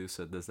is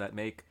Medusa, does that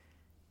make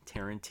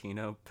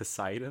Tarantino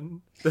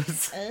Poseidon?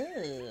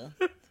 Oh,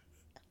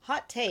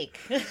 hot take.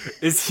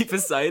 Is he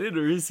Poseidon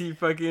or is he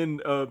fucking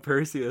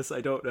Perseus?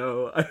 I don't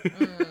know.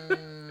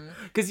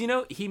 Because you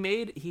know he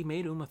made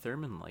Uma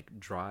Thurman like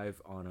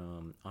drive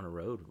on a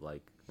road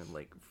like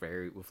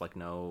very with like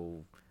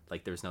no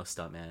like there's no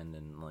stuntman,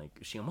 and like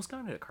she almost got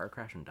into a car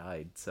crash and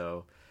died.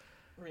 So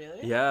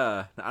Really?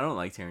 yeah, I don't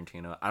like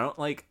Tarantino. I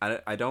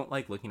don't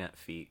like looking at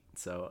feet.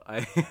 So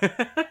I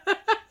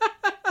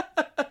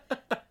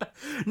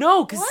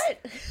no,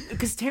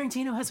 because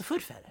Tarantino has a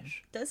foot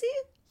fetish. Does he?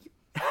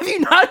 Have you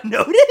not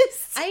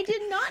noticed? I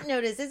did not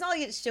notice. It's not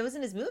like it shows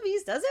in his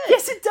movies, does it?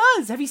 Yes, it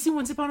does. Have you seen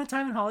Once Upon a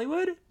Time in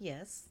Hollywood?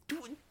 Yes.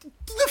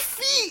 The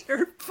feet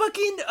are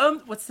fucking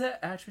what's that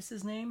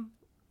actress's name?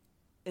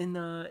 In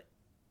oh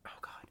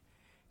god,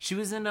 she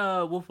was in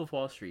Wolf of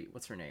Wall Street.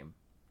 What's her name?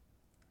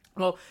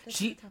 Well,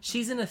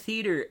 she's in a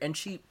theater and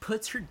she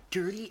puts her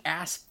dirty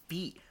ass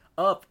feet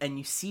up, and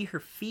you see her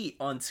feet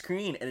on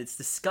screen, and it's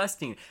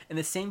disgusting. And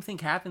the same thing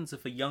happens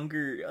with a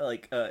younger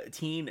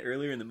teen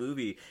earlier in the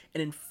movie.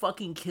 And in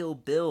fucking Kill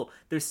Bill,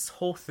 there's this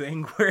whole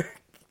thing where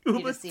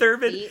Uma just see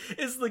Thurman feet?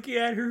 is looking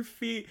at her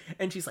feet,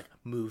 and she's like,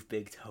 "Move,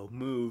 big toe,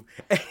 move."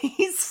 And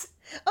he's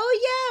Oh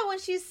yeah, when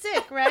she's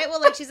sick, right? Well,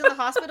 like she's in the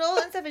hospital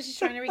and stuff, and she's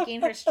trying to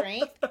regain her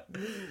strength.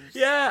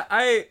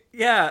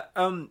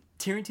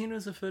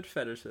 Tarantino's a foot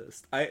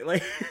fetishist. I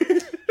like.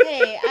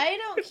 Hey, I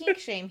don't kink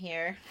shame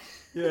here.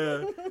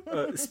 Yeah.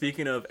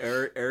 Speaking of,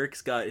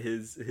 Eric's got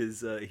his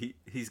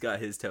he's got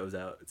his toes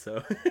out.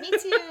 So Me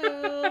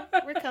too.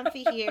 We're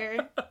comfy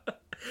here.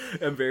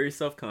 I'm very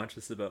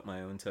self-conscious about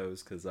my own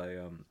toes because I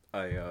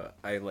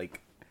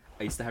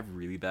used to have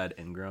really bad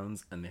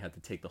ingrowns, and they had to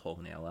take the whole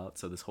nail out,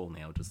 so this whole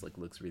nail just like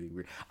looks really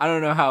weird. I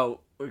don't know how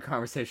the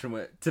conversation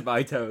went to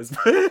my toes,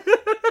 but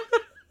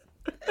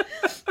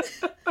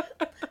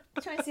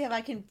I'm trying to see if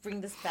I can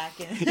bring this back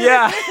in.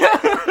 yeah.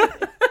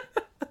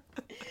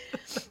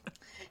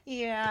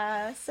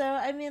 Yeah. So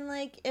I mean,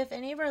 like, if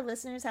any of our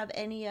listeners have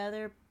any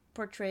other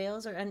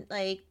portrayals or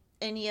like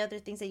any other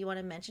things that you want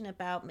to mention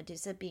about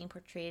Medusa being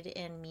portrayed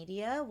in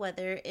media,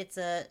 whether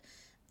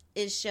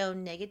is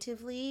shown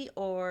negatively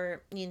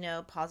or, you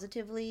know,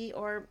 positively,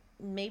 or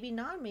maybe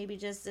not, maybe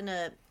just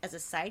as a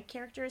side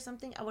character or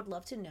something, I would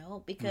love to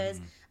know, because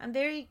I'm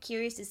very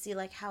curious to see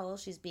like how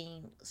else she's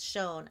being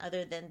shown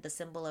other than the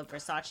symbol of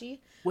Versace.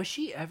 Was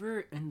she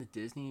ever in the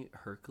Disney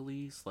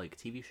Hercules like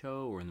TV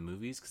show or in the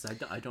movies? Because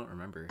I don't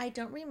remember. I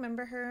don't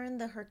remember her in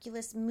the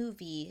Hercules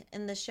movie.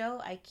 In the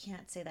show, I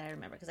can't say that I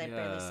remember because I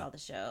barely saw the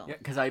show. Yeah,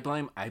 because I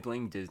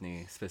blame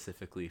Disney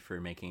specifically for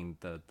making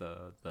the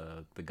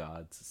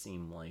gods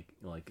seem like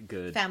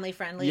good, Family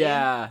friendly.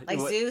 Yeah, Like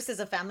Zeus is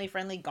a family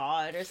friendly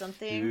god or something.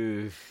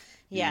 Oof.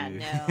 Yeah, Oof.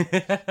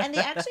 no. And they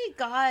actually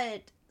got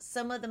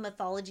some of the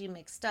mythology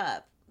mixed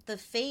up. The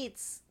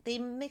Fates, they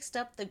mixed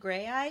up the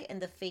Gray Eye and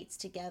the Fates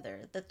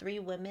together. The three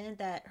women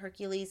that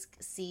Hercules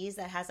sees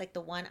that has like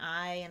the one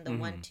eye and the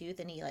one tooth,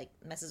 and he like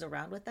messes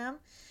around with them.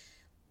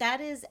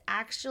 That is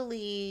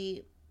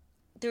actually,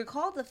 they're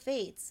called the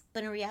Fates,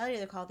 but in reality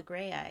they're called the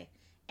Gray Eye.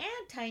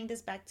 And tying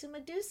this back to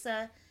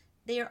Medusa,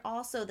 they are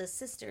also the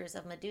sisters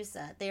of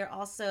Medusa. They are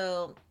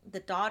also the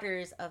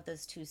daughters of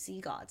those two sea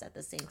gods at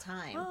the same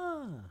time.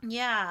 Ah.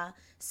 Yeah.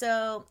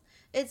 So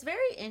it's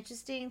very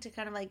interesting to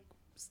kind of like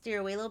steer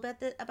away a little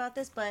bit about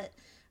this, but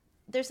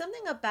there's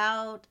something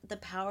about the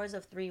powers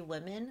of three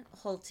women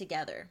hold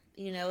together.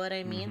 You know what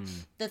I mean?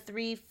 The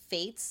three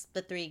Fates,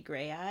 the three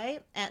Gray Eye,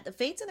 and the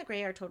Fates and the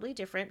Gray Eye are totally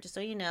different, just so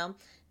you know.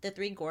 The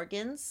three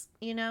Gorgons,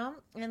 you know?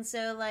 And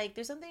so like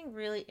there's something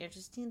really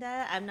interesting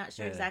that I'm not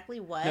sure exactly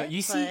what. No,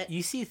 you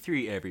see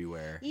three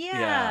everywhere.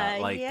 Yeah,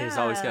 there's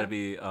always got to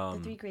be the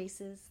three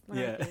Graces.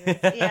 Yeah.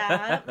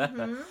 Yeah.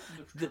 The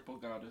triple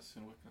goddess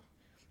in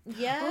Wicca.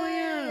 Yes, Oh,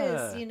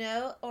 yeah. you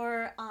know,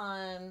 or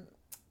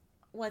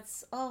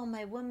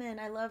my woman,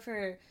 I love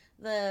her,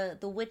 the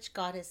witch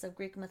goddess of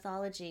Greek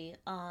mythology,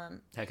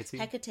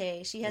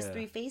 Hecate. She has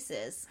three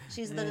faces.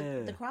 She's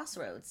the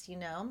crossroads, you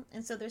know,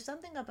 and so there's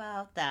something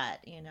about that,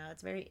 you know,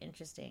 it's very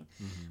interesting.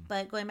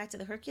 But going back to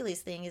the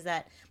Hercules thing, is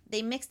that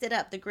they mixed it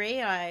up. The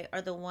Gray Eye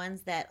are the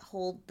ones that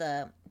hold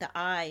the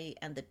eye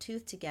and the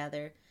tooth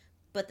together.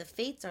 but the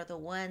fates are the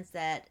ones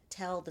that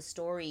tell the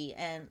story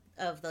and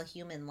of the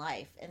human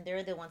life, and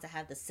they're the ones that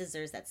have the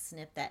scissors that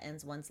snip that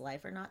ends one's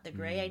life or not. The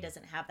gray eye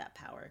doesn't have that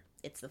power.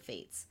 It's the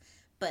fates.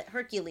 But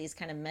Hercules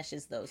kind of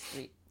meshes those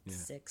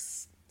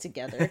six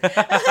together.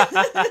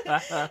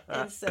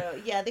 And so,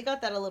 yeah, they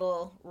got that a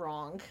little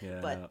wrong. Yeah,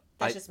 but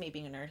that's just me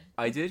being a nerd.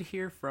 I did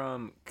hear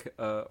from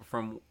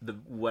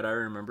what I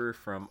remember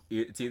from,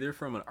 it's either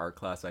from an art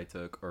class I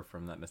took or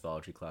from that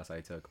mythology class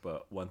I took,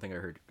 but one thing I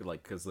heard,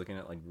 like, because looking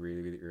at like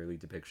really, really early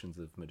depictions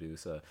of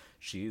Medusa,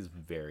 she's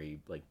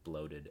very like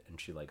bloated and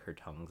she like her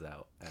tongue's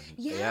out, and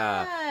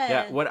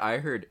yeah, what I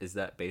heard is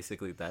that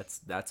basically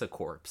that's a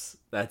corpse.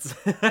 That's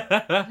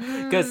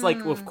because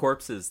like with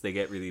corpses they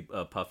get really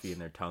puffy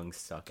and their tongues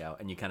suck out,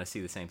 and you kind of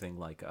see the same thing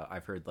like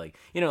I've heard, like,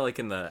 you know, like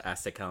in the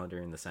Aztec calendar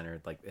in the center,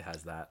 like it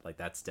has that, like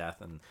that's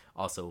death. And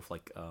also with,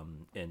 like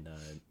in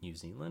New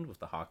Zealand with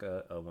the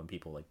haka, when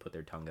people like put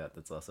their tongue out,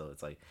 that's also,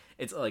 it's like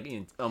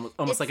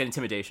almost like an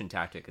intimidation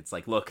tactic. It's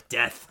like, look,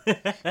 death.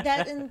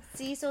 That, and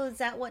see, so is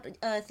that what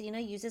Athena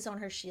uses on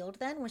her shield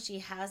then, when she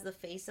has the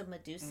face of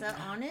Medusa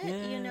on it?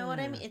 Yeah. You know what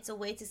I mean? It's a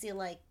way to see,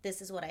 like,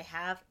 this is what I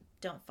have,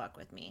 don't fuck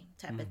with me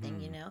type of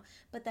thing, you know?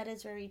 But that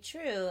is very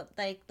true.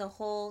 Like, the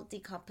whole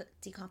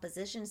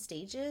decomposition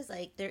stages,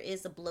 like, there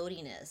is a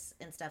bloatiness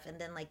and stuff, and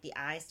then, like, the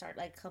eyes start,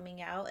 like,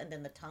 coming out, and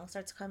then the tongue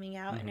starts coming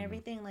out and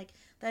everything. Like,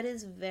 that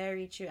is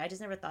very true. I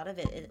just never thought of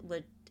it. It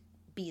would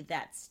be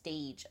that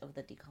stage of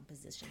the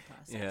decomposition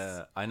process.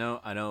 Yeah, I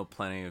know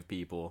plenty of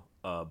people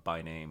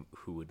by name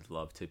who would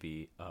love to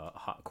be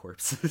hot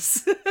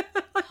corpses.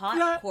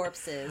 Hot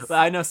corpses. But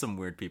I know some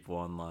weird people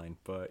online,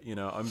 but you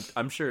know,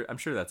 I'm sure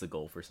that's a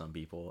goal for some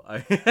people.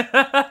 When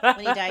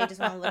you die, you just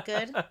want to look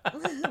good.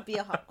 Be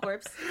a hot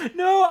corpse.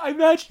 No, I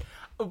imagine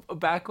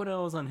back when I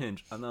was on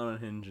Hinge. I'm not on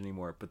Hinge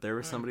anymore, but there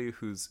was somebody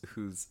whose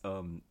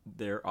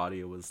their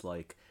audio was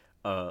like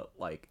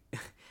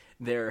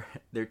their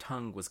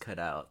tongue was cut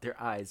out,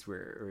 their eyes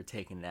were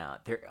taken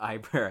out, their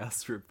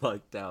eyebrows were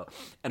plucked out,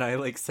 and I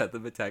like sent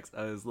them a text.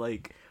 I was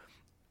like,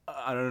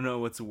 I don't know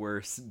what's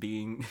worse,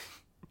 being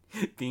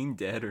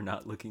dead or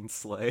not looking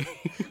slay.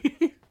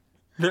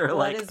 They're What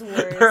like, is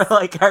worse? they're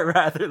like, I'd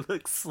rather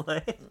look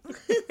slay.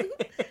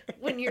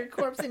 When you're a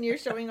corpse and you're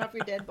showing off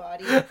your dead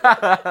body. No,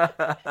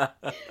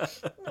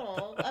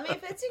 I mean,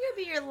 if it's gonna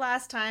be your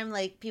last time,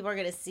 like, people are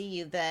gonna see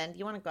you, then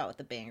you want to go out with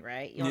a bang,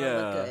 right? You want to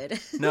look good.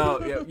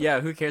 No, yeah.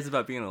 Who cares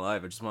about being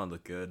alive? I just want to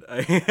look good.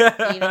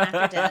 Even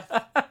after death.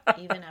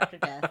 Even after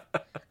death.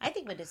 I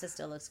think Medusa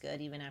still looks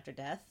good even after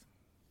death.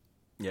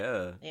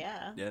 Yeah.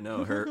 Yeah. Yeah.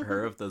 No,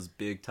 her with those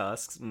big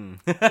tusks.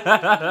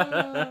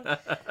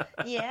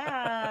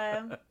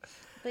 Yeah.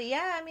 But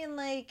yeah, I mean,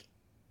 like,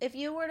 if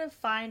you were to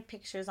find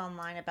pictures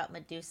online about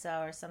Medusa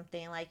or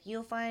something, like,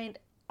 you'll find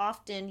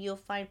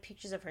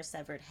pictures of her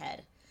severed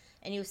head,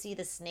 and you'll see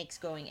the snakes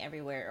growing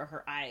everywhere, or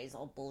her eyes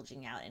all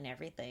bulging out and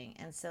everything.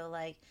 And so,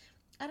 like,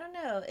 I don't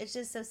know, it's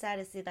just so sad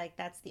to see, like,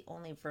 that's the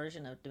only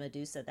version of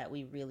Medusa that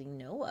we really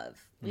know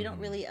of. We don't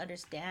really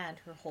understand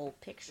her whole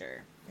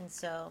picture. And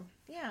so,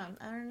 yeah,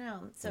 I don't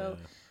know. So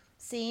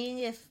seeing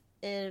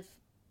if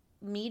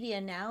media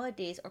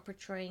nowadays are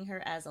portraying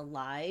her as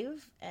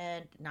alive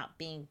and not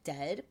being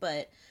dead,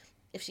 but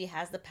if she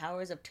has the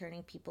powers of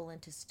turning people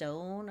into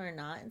stone or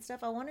not and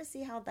stuff, I want to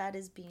see how that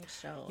is being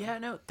shown. Yeah,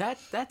 no,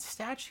 that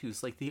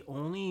statue's like the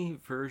only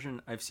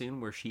version I've seen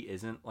where she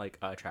isn't like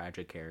a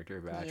tragic character,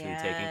 but actually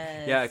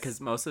taking. Yeah,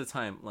 because most of the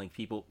time, like,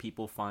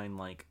 people find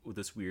like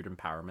this weird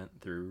empowerment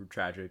through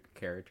tragic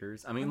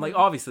characters. I mean, like,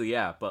 obviously,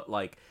 yeah, but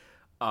like,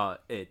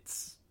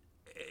 it's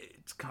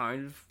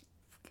kind of.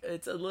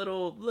 It's a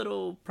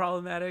little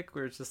problematic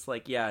where it's just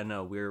like, yeah,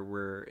 no,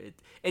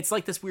 it's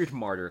like this weird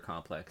martyr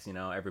complex, you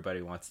know.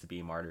 Everybody wants to be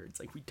a martyr. It's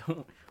like,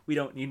 we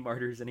don't need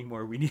martyrs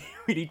anymore. We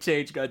need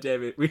change. God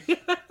damn it.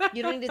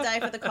 You don't need to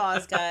die for the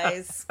cause,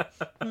 guys.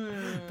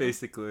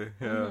 Basically,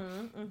 yeah.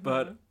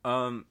 But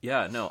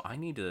yeah, no, I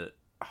need to.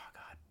 Oh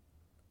God,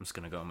 I'm just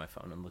gonna go on my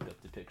phone and look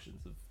up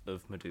depictions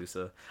of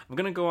Medusa. I'm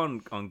gonna go on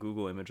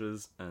Google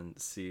Images and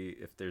see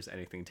if there's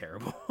anything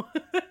terrible.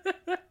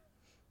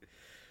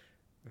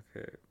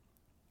 Okay,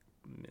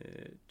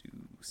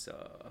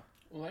 Medusa.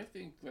 Well, I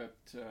think that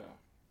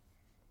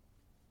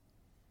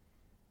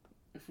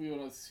if we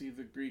want to see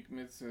the Greek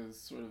myths as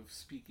sort of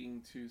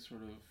speaking to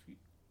sort of,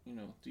 you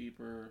know,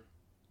 deeper,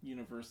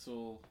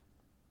 universal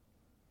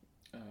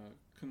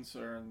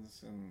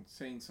concerns and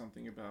saying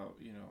something about,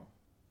 you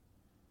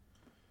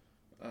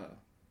know,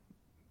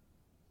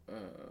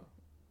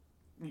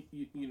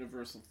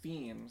 universal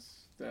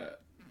themes,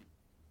 that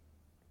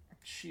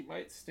she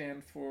might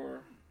stand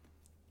for.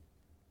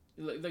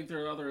 Like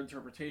there are other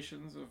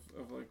interpretations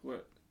of like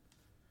what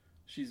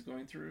she's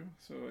going through.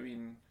 So I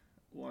mean,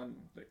 one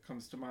that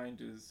comes to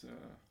mind is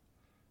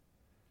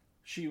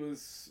she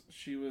was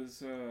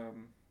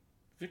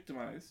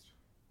victimized,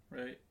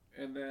 right?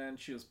 And then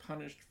she was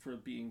punished for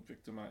being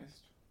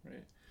victimized,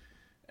 right?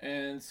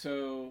 And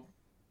so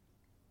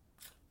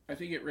I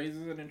think it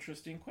raises an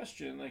interesting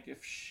question. Like,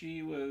 if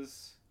she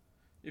was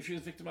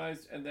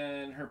victimized and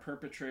then her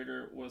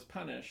perpetrator was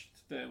punished,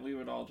 then we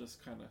would all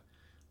just kind of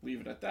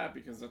leave it at that,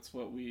 because that's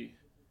what we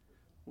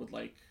would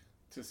like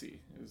to see,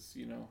 is,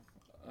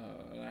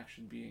 an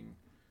action being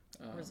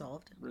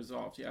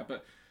resolved, yeah.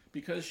 But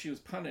because she was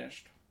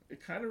punished,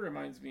 it kind of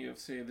reminds me of,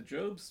 say, the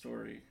Job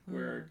story,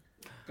 where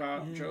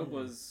Job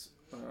was,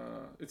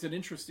 it's an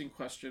interesting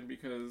question,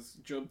 because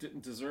Job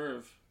didn't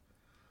deserve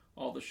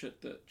all the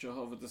shit that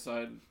Jehovah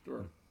decided,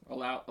 or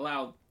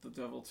allowed the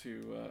devil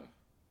to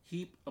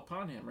heap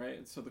upon him, right?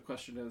 And so the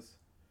question is,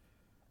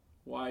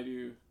 why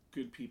do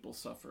good people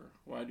suffer?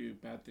 Why do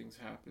bad things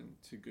happen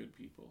to good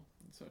people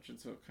and such? And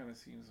so it kind of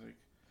seems like,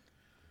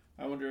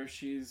 I wonder if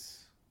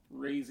she's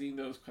raising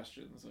those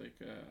questions, like,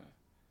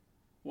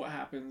 what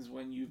happens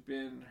when you've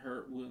been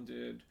hurt,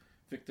 wounded,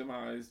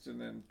 victimized, and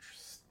then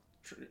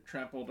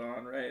trampled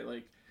on, right?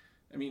 Like,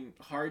 I mean,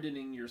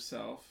 hardening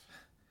yourself,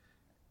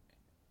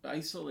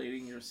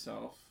 isolating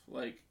yourself,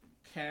 like,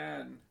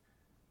 can,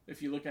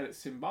 if you look at it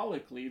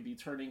symbolically, the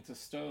turning to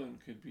stone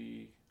could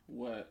be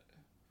what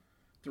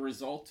the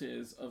result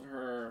is of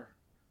her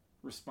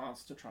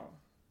response to trauma,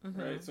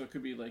 right? So it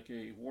could be like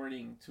a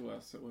warning to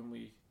us that when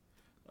we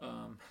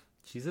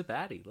she's a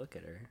baddie. Look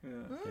at her.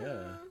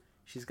 yeah.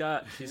 She's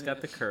got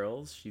the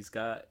curls. She's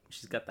got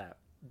that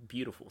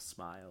beautiful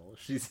smile.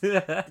 She's The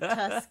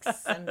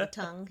tusks and the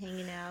tongue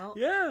hanging out.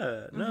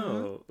 Yeah,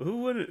 no. Who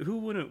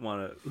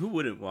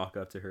wouldn't walk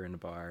up to her in the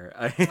bar?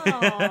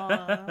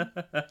 Aww.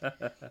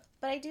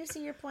 But I do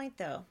see your point,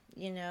 though,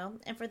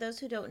 and for those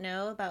who don't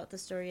know about the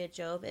story of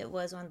Job, it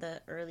was one of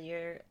the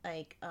earlier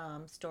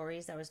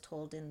stories that was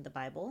told in the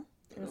Bible.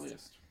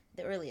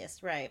 The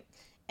earliest, right?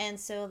 And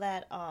so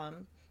that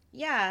what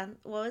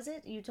was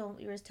it you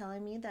were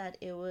telling me that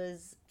it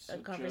was a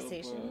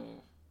conversation.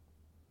 Job,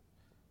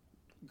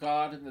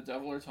 God and the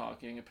devil are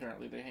talking.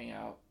 Apparently, they hang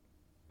out,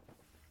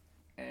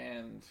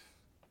 and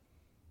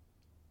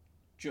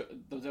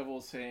the devil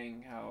is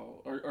saying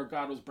how, or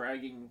God was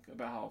bragging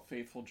about how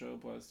faithful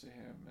Job was to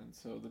him, and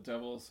so the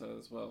devil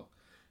says, "Well,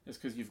 it's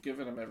because you've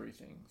given him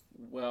everything,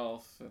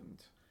 wealth and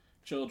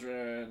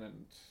children,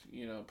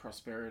 and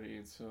prosperity."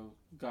 And so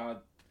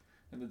God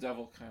and the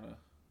devil kind of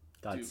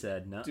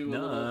said, "No, do a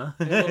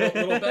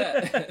little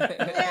bet."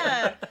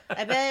 Yeah,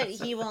 I bet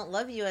he won't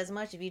love you as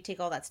much if you take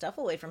all that stuff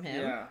away from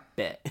him. Yeah,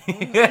 bet.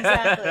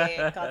 Exactly.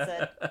 God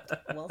said,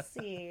 "We'll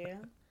see."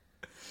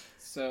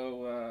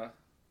 So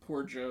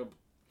poor Job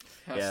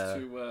has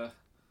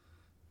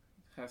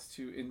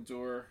to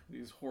endure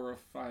these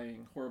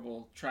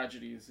horrible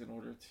tragedies in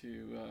order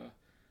to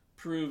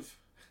prove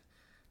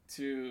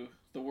to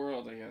the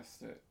world, I guess,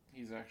 that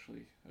he's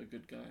actually a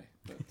good guy.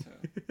 But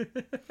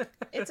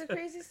it's a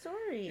crazy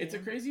story. It's a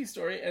crazy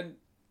story, and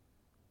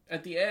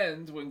at the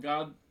end, when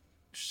God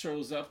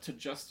shows up to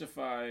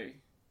justify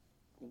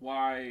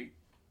why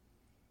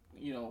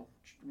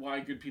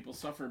good people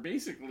suffer,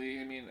 basically,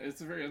 I mean,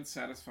 it's a very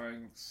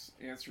unsatisfying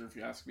answer if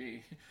you ask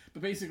me.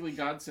 But basically,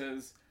 God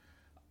says,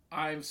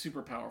 I'm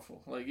super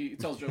powerful. Like, he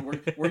tells Job,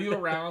 were you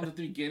around at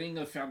the beginning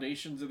of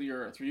foundations of the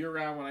earth? Were you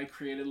around when I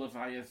created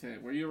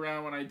Leviathan? Were you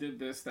around when I did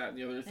this, that, and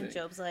the other thing? And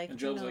Job's like,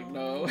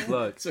 no.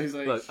 Look, so he's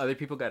like, look, other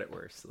people got it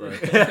worse. Oh,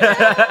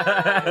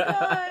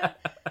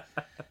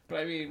 but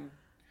I mean,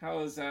 how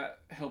does that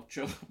help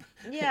Job?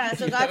 Yeah,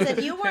 so God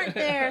said, you weren't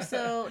there,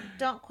 so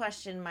don't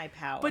question my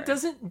power. But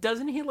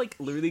doesn't he like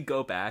literally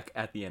go back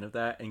at the end of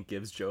that and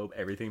gives Job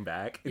everything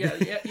back? Yeah,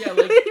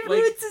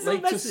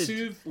 like to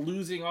soothe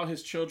losing all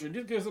his children,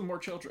 he gives him more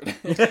children.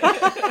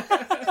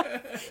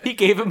 He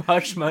gave him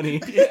hush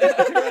money.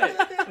 Yeah, right.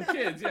 The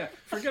kids, yeah.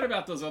 Forget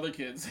about those other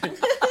kids.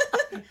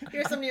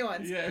 Here's some new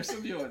ones. Yeah, here's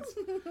some new ones.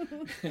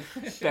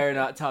 Better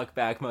not talk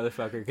back,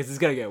 motherfucker, because it's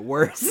gonna get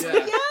worse.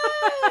 Yeah.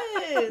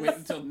 Yes! Wait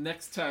until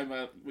next time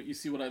you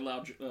see what I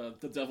allowed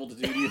the devil to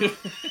do to you.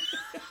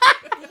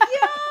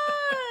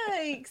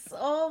 Yikes!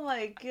 Oh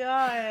my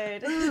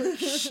god.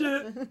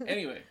 Shit.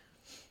 Anyway,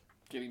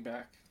 getting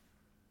back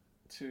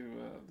to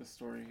the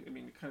story. I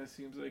mean, it kind of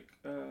seems like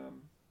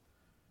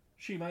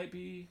she might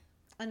be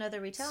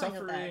Another retelling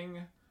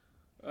suffering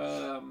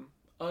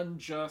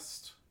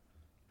unjust,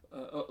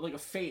 like a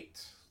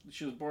fate.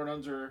 She was born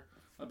under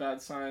a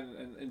bad sign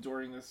and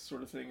enduring this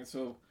sort of thing. And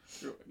so,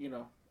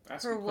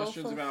 asking her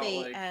questions woeful about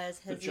fate, like as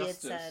the Hezzy had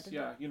justice, said.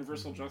 yeah,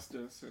 universal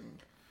justice, and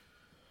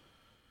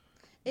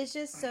It's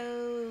just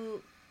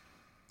so,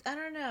 I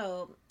don't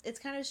know. It's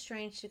kind of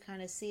strange to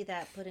kind of see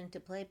that put into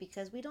play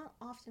because we don't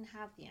often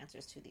have the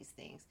answers to these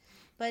things.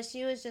 But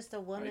she was just a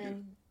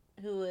woman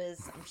who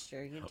was, I'm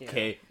sure you do.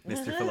 Okay,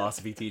 Mr.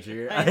 Philosophy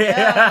teacher.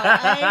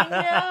 I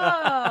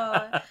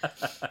know.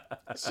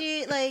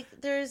 She,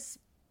 there's,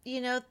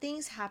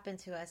 things happen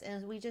to us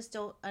and we just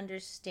don't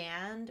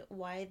understand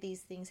why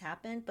these things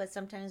happen. But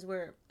sometimes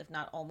if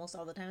not almost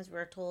all the times,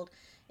 we're told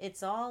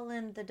it's all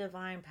in the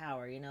divine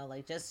power,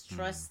 just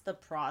trust the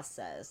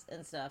process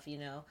and stuff,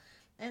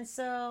 And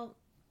so,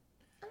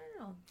 I don't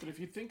know. But if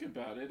you think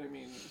about it, I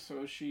mean,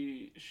 so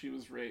she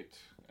was raped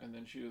and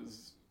then she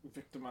was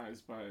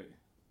victimized by,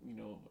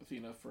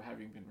 Athena for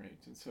having been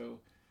raped. And so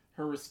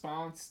her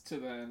response to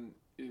then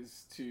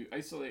is to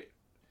isolate,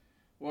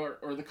 or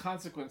the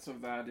consequence of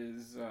that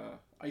is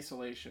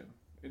isolation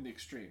in the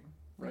extreme,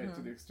 right?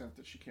 To the extent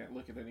that she can't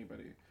look at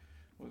anybody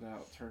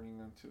without turning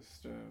them to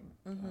stone.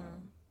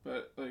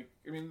 But like,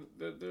 I mean,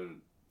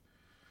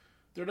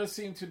 there does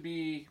seem to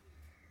be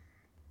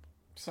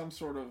some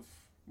sort of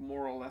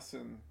moral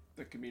lesson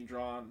that can be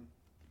drawn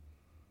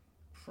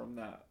from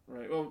that,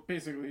 right? Well,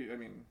 basically, I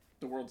mean,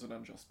 the world's an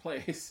unjust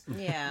place.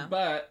 Yeah.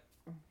 But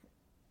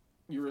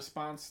your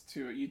response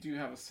to it, you do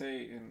have a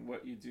say in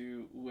what you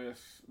do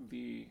with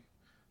the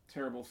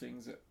terrible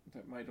things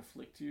that might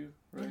afflict you,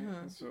 right?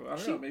 And so, I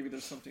don't know, maybe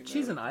there's something there.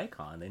 She's an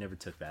icon. They never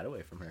took that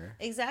away from her.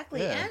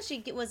 Exactly. Yeah. And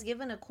she was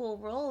given a cool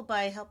role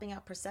by helping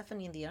out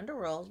Persephone in the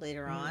underworld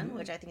later on,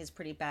 which I think is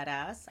pretty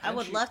badass. I And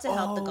would she- love to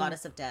help the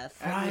goddess of death.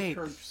 And Right. with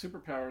her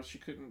superpowers, she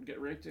couldn't get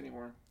raped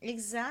anymore.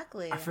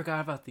 Exactly. I forgot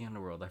about the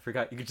underworld. I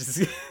forgot you could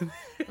just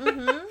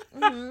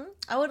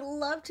I would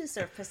love to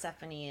serve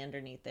Persephone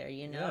underneath there,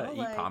 you know?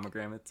 eat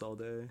pomegranates all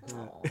day.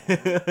 Oh, I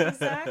don't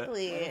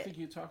exactly. think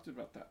you talked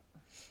about that.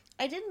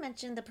 I did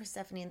mention the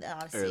Persephone in the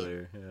Odyssey.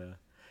 Earlier, yeah.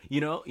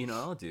 You know what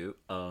I'll do?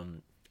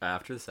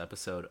 After this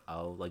episode,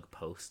 I'll like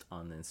post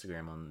on the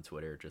Instagram, on the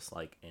Twitter, just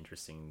like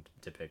interesting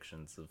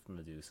depictions of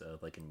Medusa,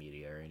 like in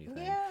media or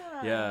anything.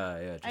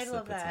 Yeah. I Just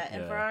love put some- that.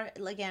 And yeah. for our,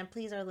 again,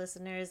 please, our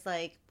listeners,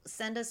 like,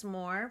 send us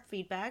more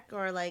feedback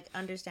or like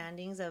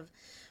understandings of,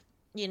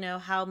 you know,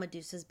 how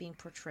Medusa's being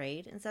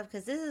portrayed and stuff,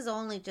 because this is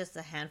only just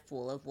a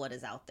handful of what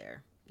is out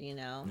there, you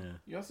know? Yeah.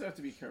 You also have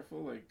to be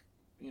careful, like,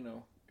 you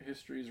know,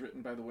 history is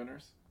written by the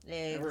winners.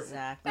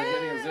 Exactly. We're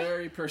getting a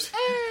very personal.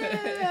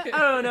 I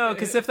don't know,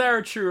 because if that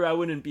were true, I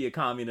wouldn't be a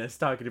communist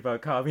talking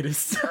about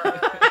communists.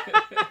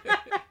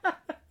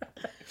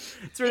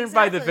 It's written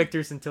by the Exactly.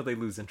 victors until they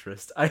lose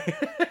interest.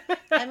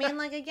 I mean,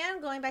 like,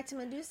 again, going back to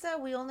Medusa,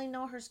 we only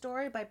know her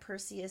story by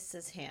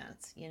Perseus's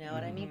hands. You know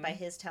what I mean? By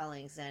his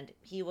tellings. And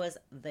he was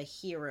the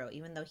hero,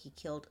 even though he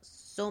killed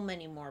so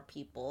many more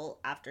people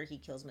after he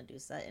kills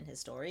Medusa in his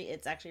story.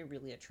 It's actually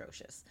really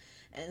atrocious.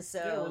 And so...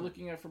 Yeah, we're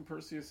looking at it from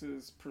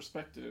Perseus's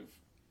perspective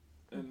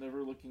and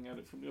never looking at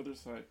it from the other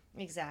side.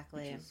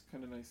 Exactly. Which is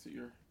kind of nice that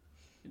you're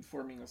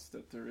informing us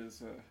that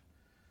there's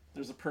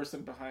a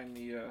person behind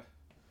the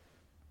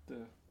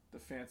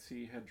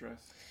fancy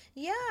headdress.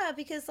 Yeah,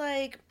 because,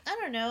 like, I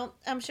don't know.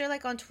 I'm sure,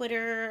 like, on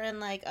Twitter and,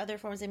 like, other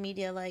forms of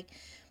media, like,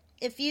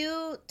 if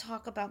you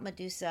talk about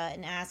Medusa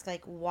and ask,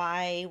 like,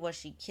 why was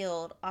she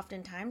killed,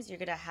 oftentimes you're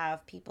going to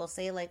have people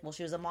say, like, well,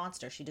 she was a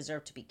monster. She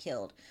deserved to be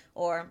killed.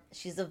 Or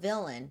she's a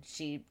villain.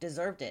 She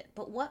deserved it.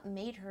 But what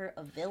made her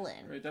a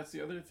villain? Right, that's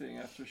the other thing.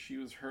 After she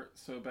was hurt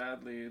so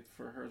badly,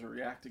 for her to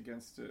react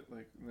against it,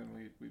 like, then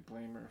we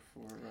blame her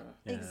for...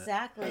 Yeah.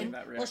 Exactly. Having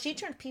that Well, she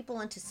reaction. turned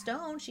people into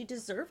stone. She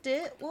deserved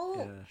it. Well,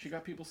 Yeah. She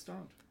got people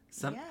stoned.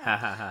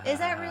 yeah. Is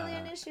that really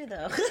an issue,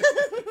 though?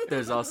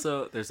 There's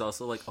also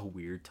like a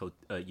weird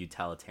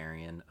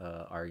utilitarian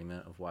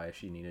argument of why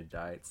she needed to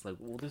die. It's like,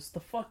 well, there's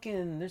the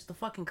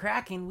fucking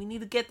Kraken. We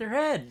need to get their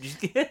head.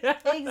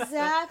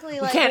 Exactly. We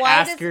Like, can't why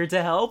ask does... her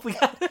to help. We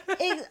got...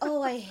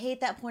 Oh, I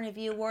hate that point of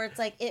view where it's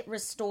like it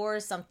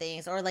restores some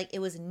things or like it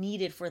was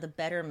needed for the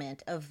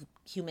betterment of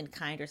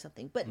humankind or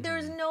something. But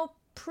there's no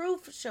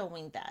proof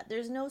showing that.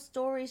 There's no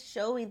stories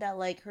showing that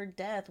like her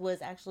death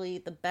was actually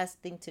the best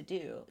thing to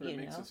do, But it you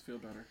makes know? us feel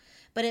better.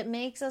 But it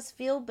makes us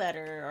feel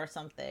better or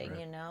something, Right.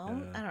 you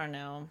know? Yeah. I don't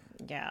know.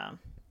 Yeah.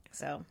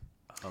 So,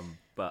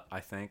 But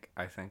I think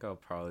I'll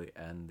probably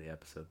end the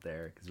episode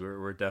there because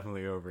we're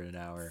definitely over an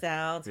hour.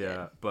 sounds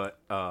Yeah, but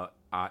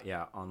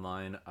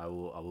online I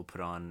will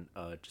put on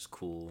just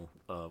cool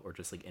or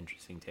just like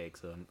interesting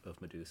takes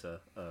of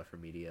Medusa for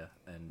media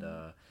and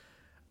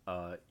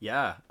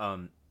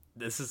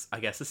I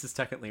guess this is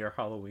technically our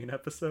Halloween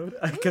episode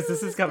because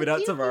this is coming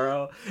out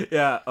tomorrow.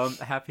 Yeah,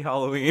 happy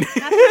Halloween.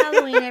 good. Happy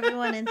Halloween,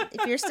 everyone. And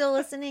if you're still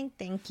listening,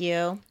 thank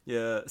you.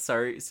 Yeah,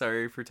 sorry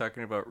for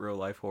talking about real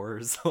life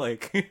horrors.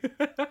 Like,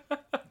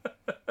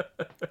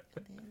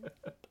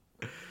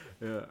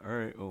 yeah. All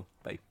right. Well,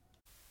 bye.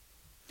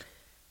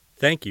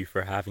 Thank you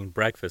for having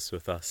breakfast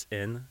with us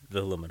in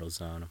the Liminal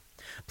Zone.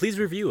 Please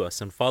review us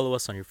and follow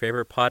us on your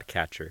favorite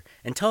podcatcher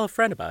and tell a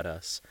friend about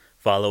us.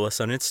 Follow us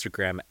on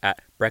Instagram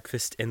at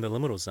Breakfast in the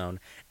Liminal Zone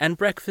and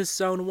Breakfast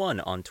Zone 1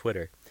 on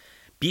Twitter.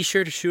 Be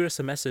sure to shoot us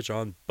a message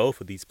on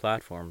both of these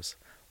platforms.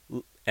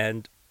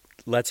 And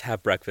let's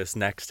have breakfast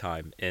next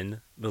time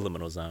in the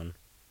Liminal Zone.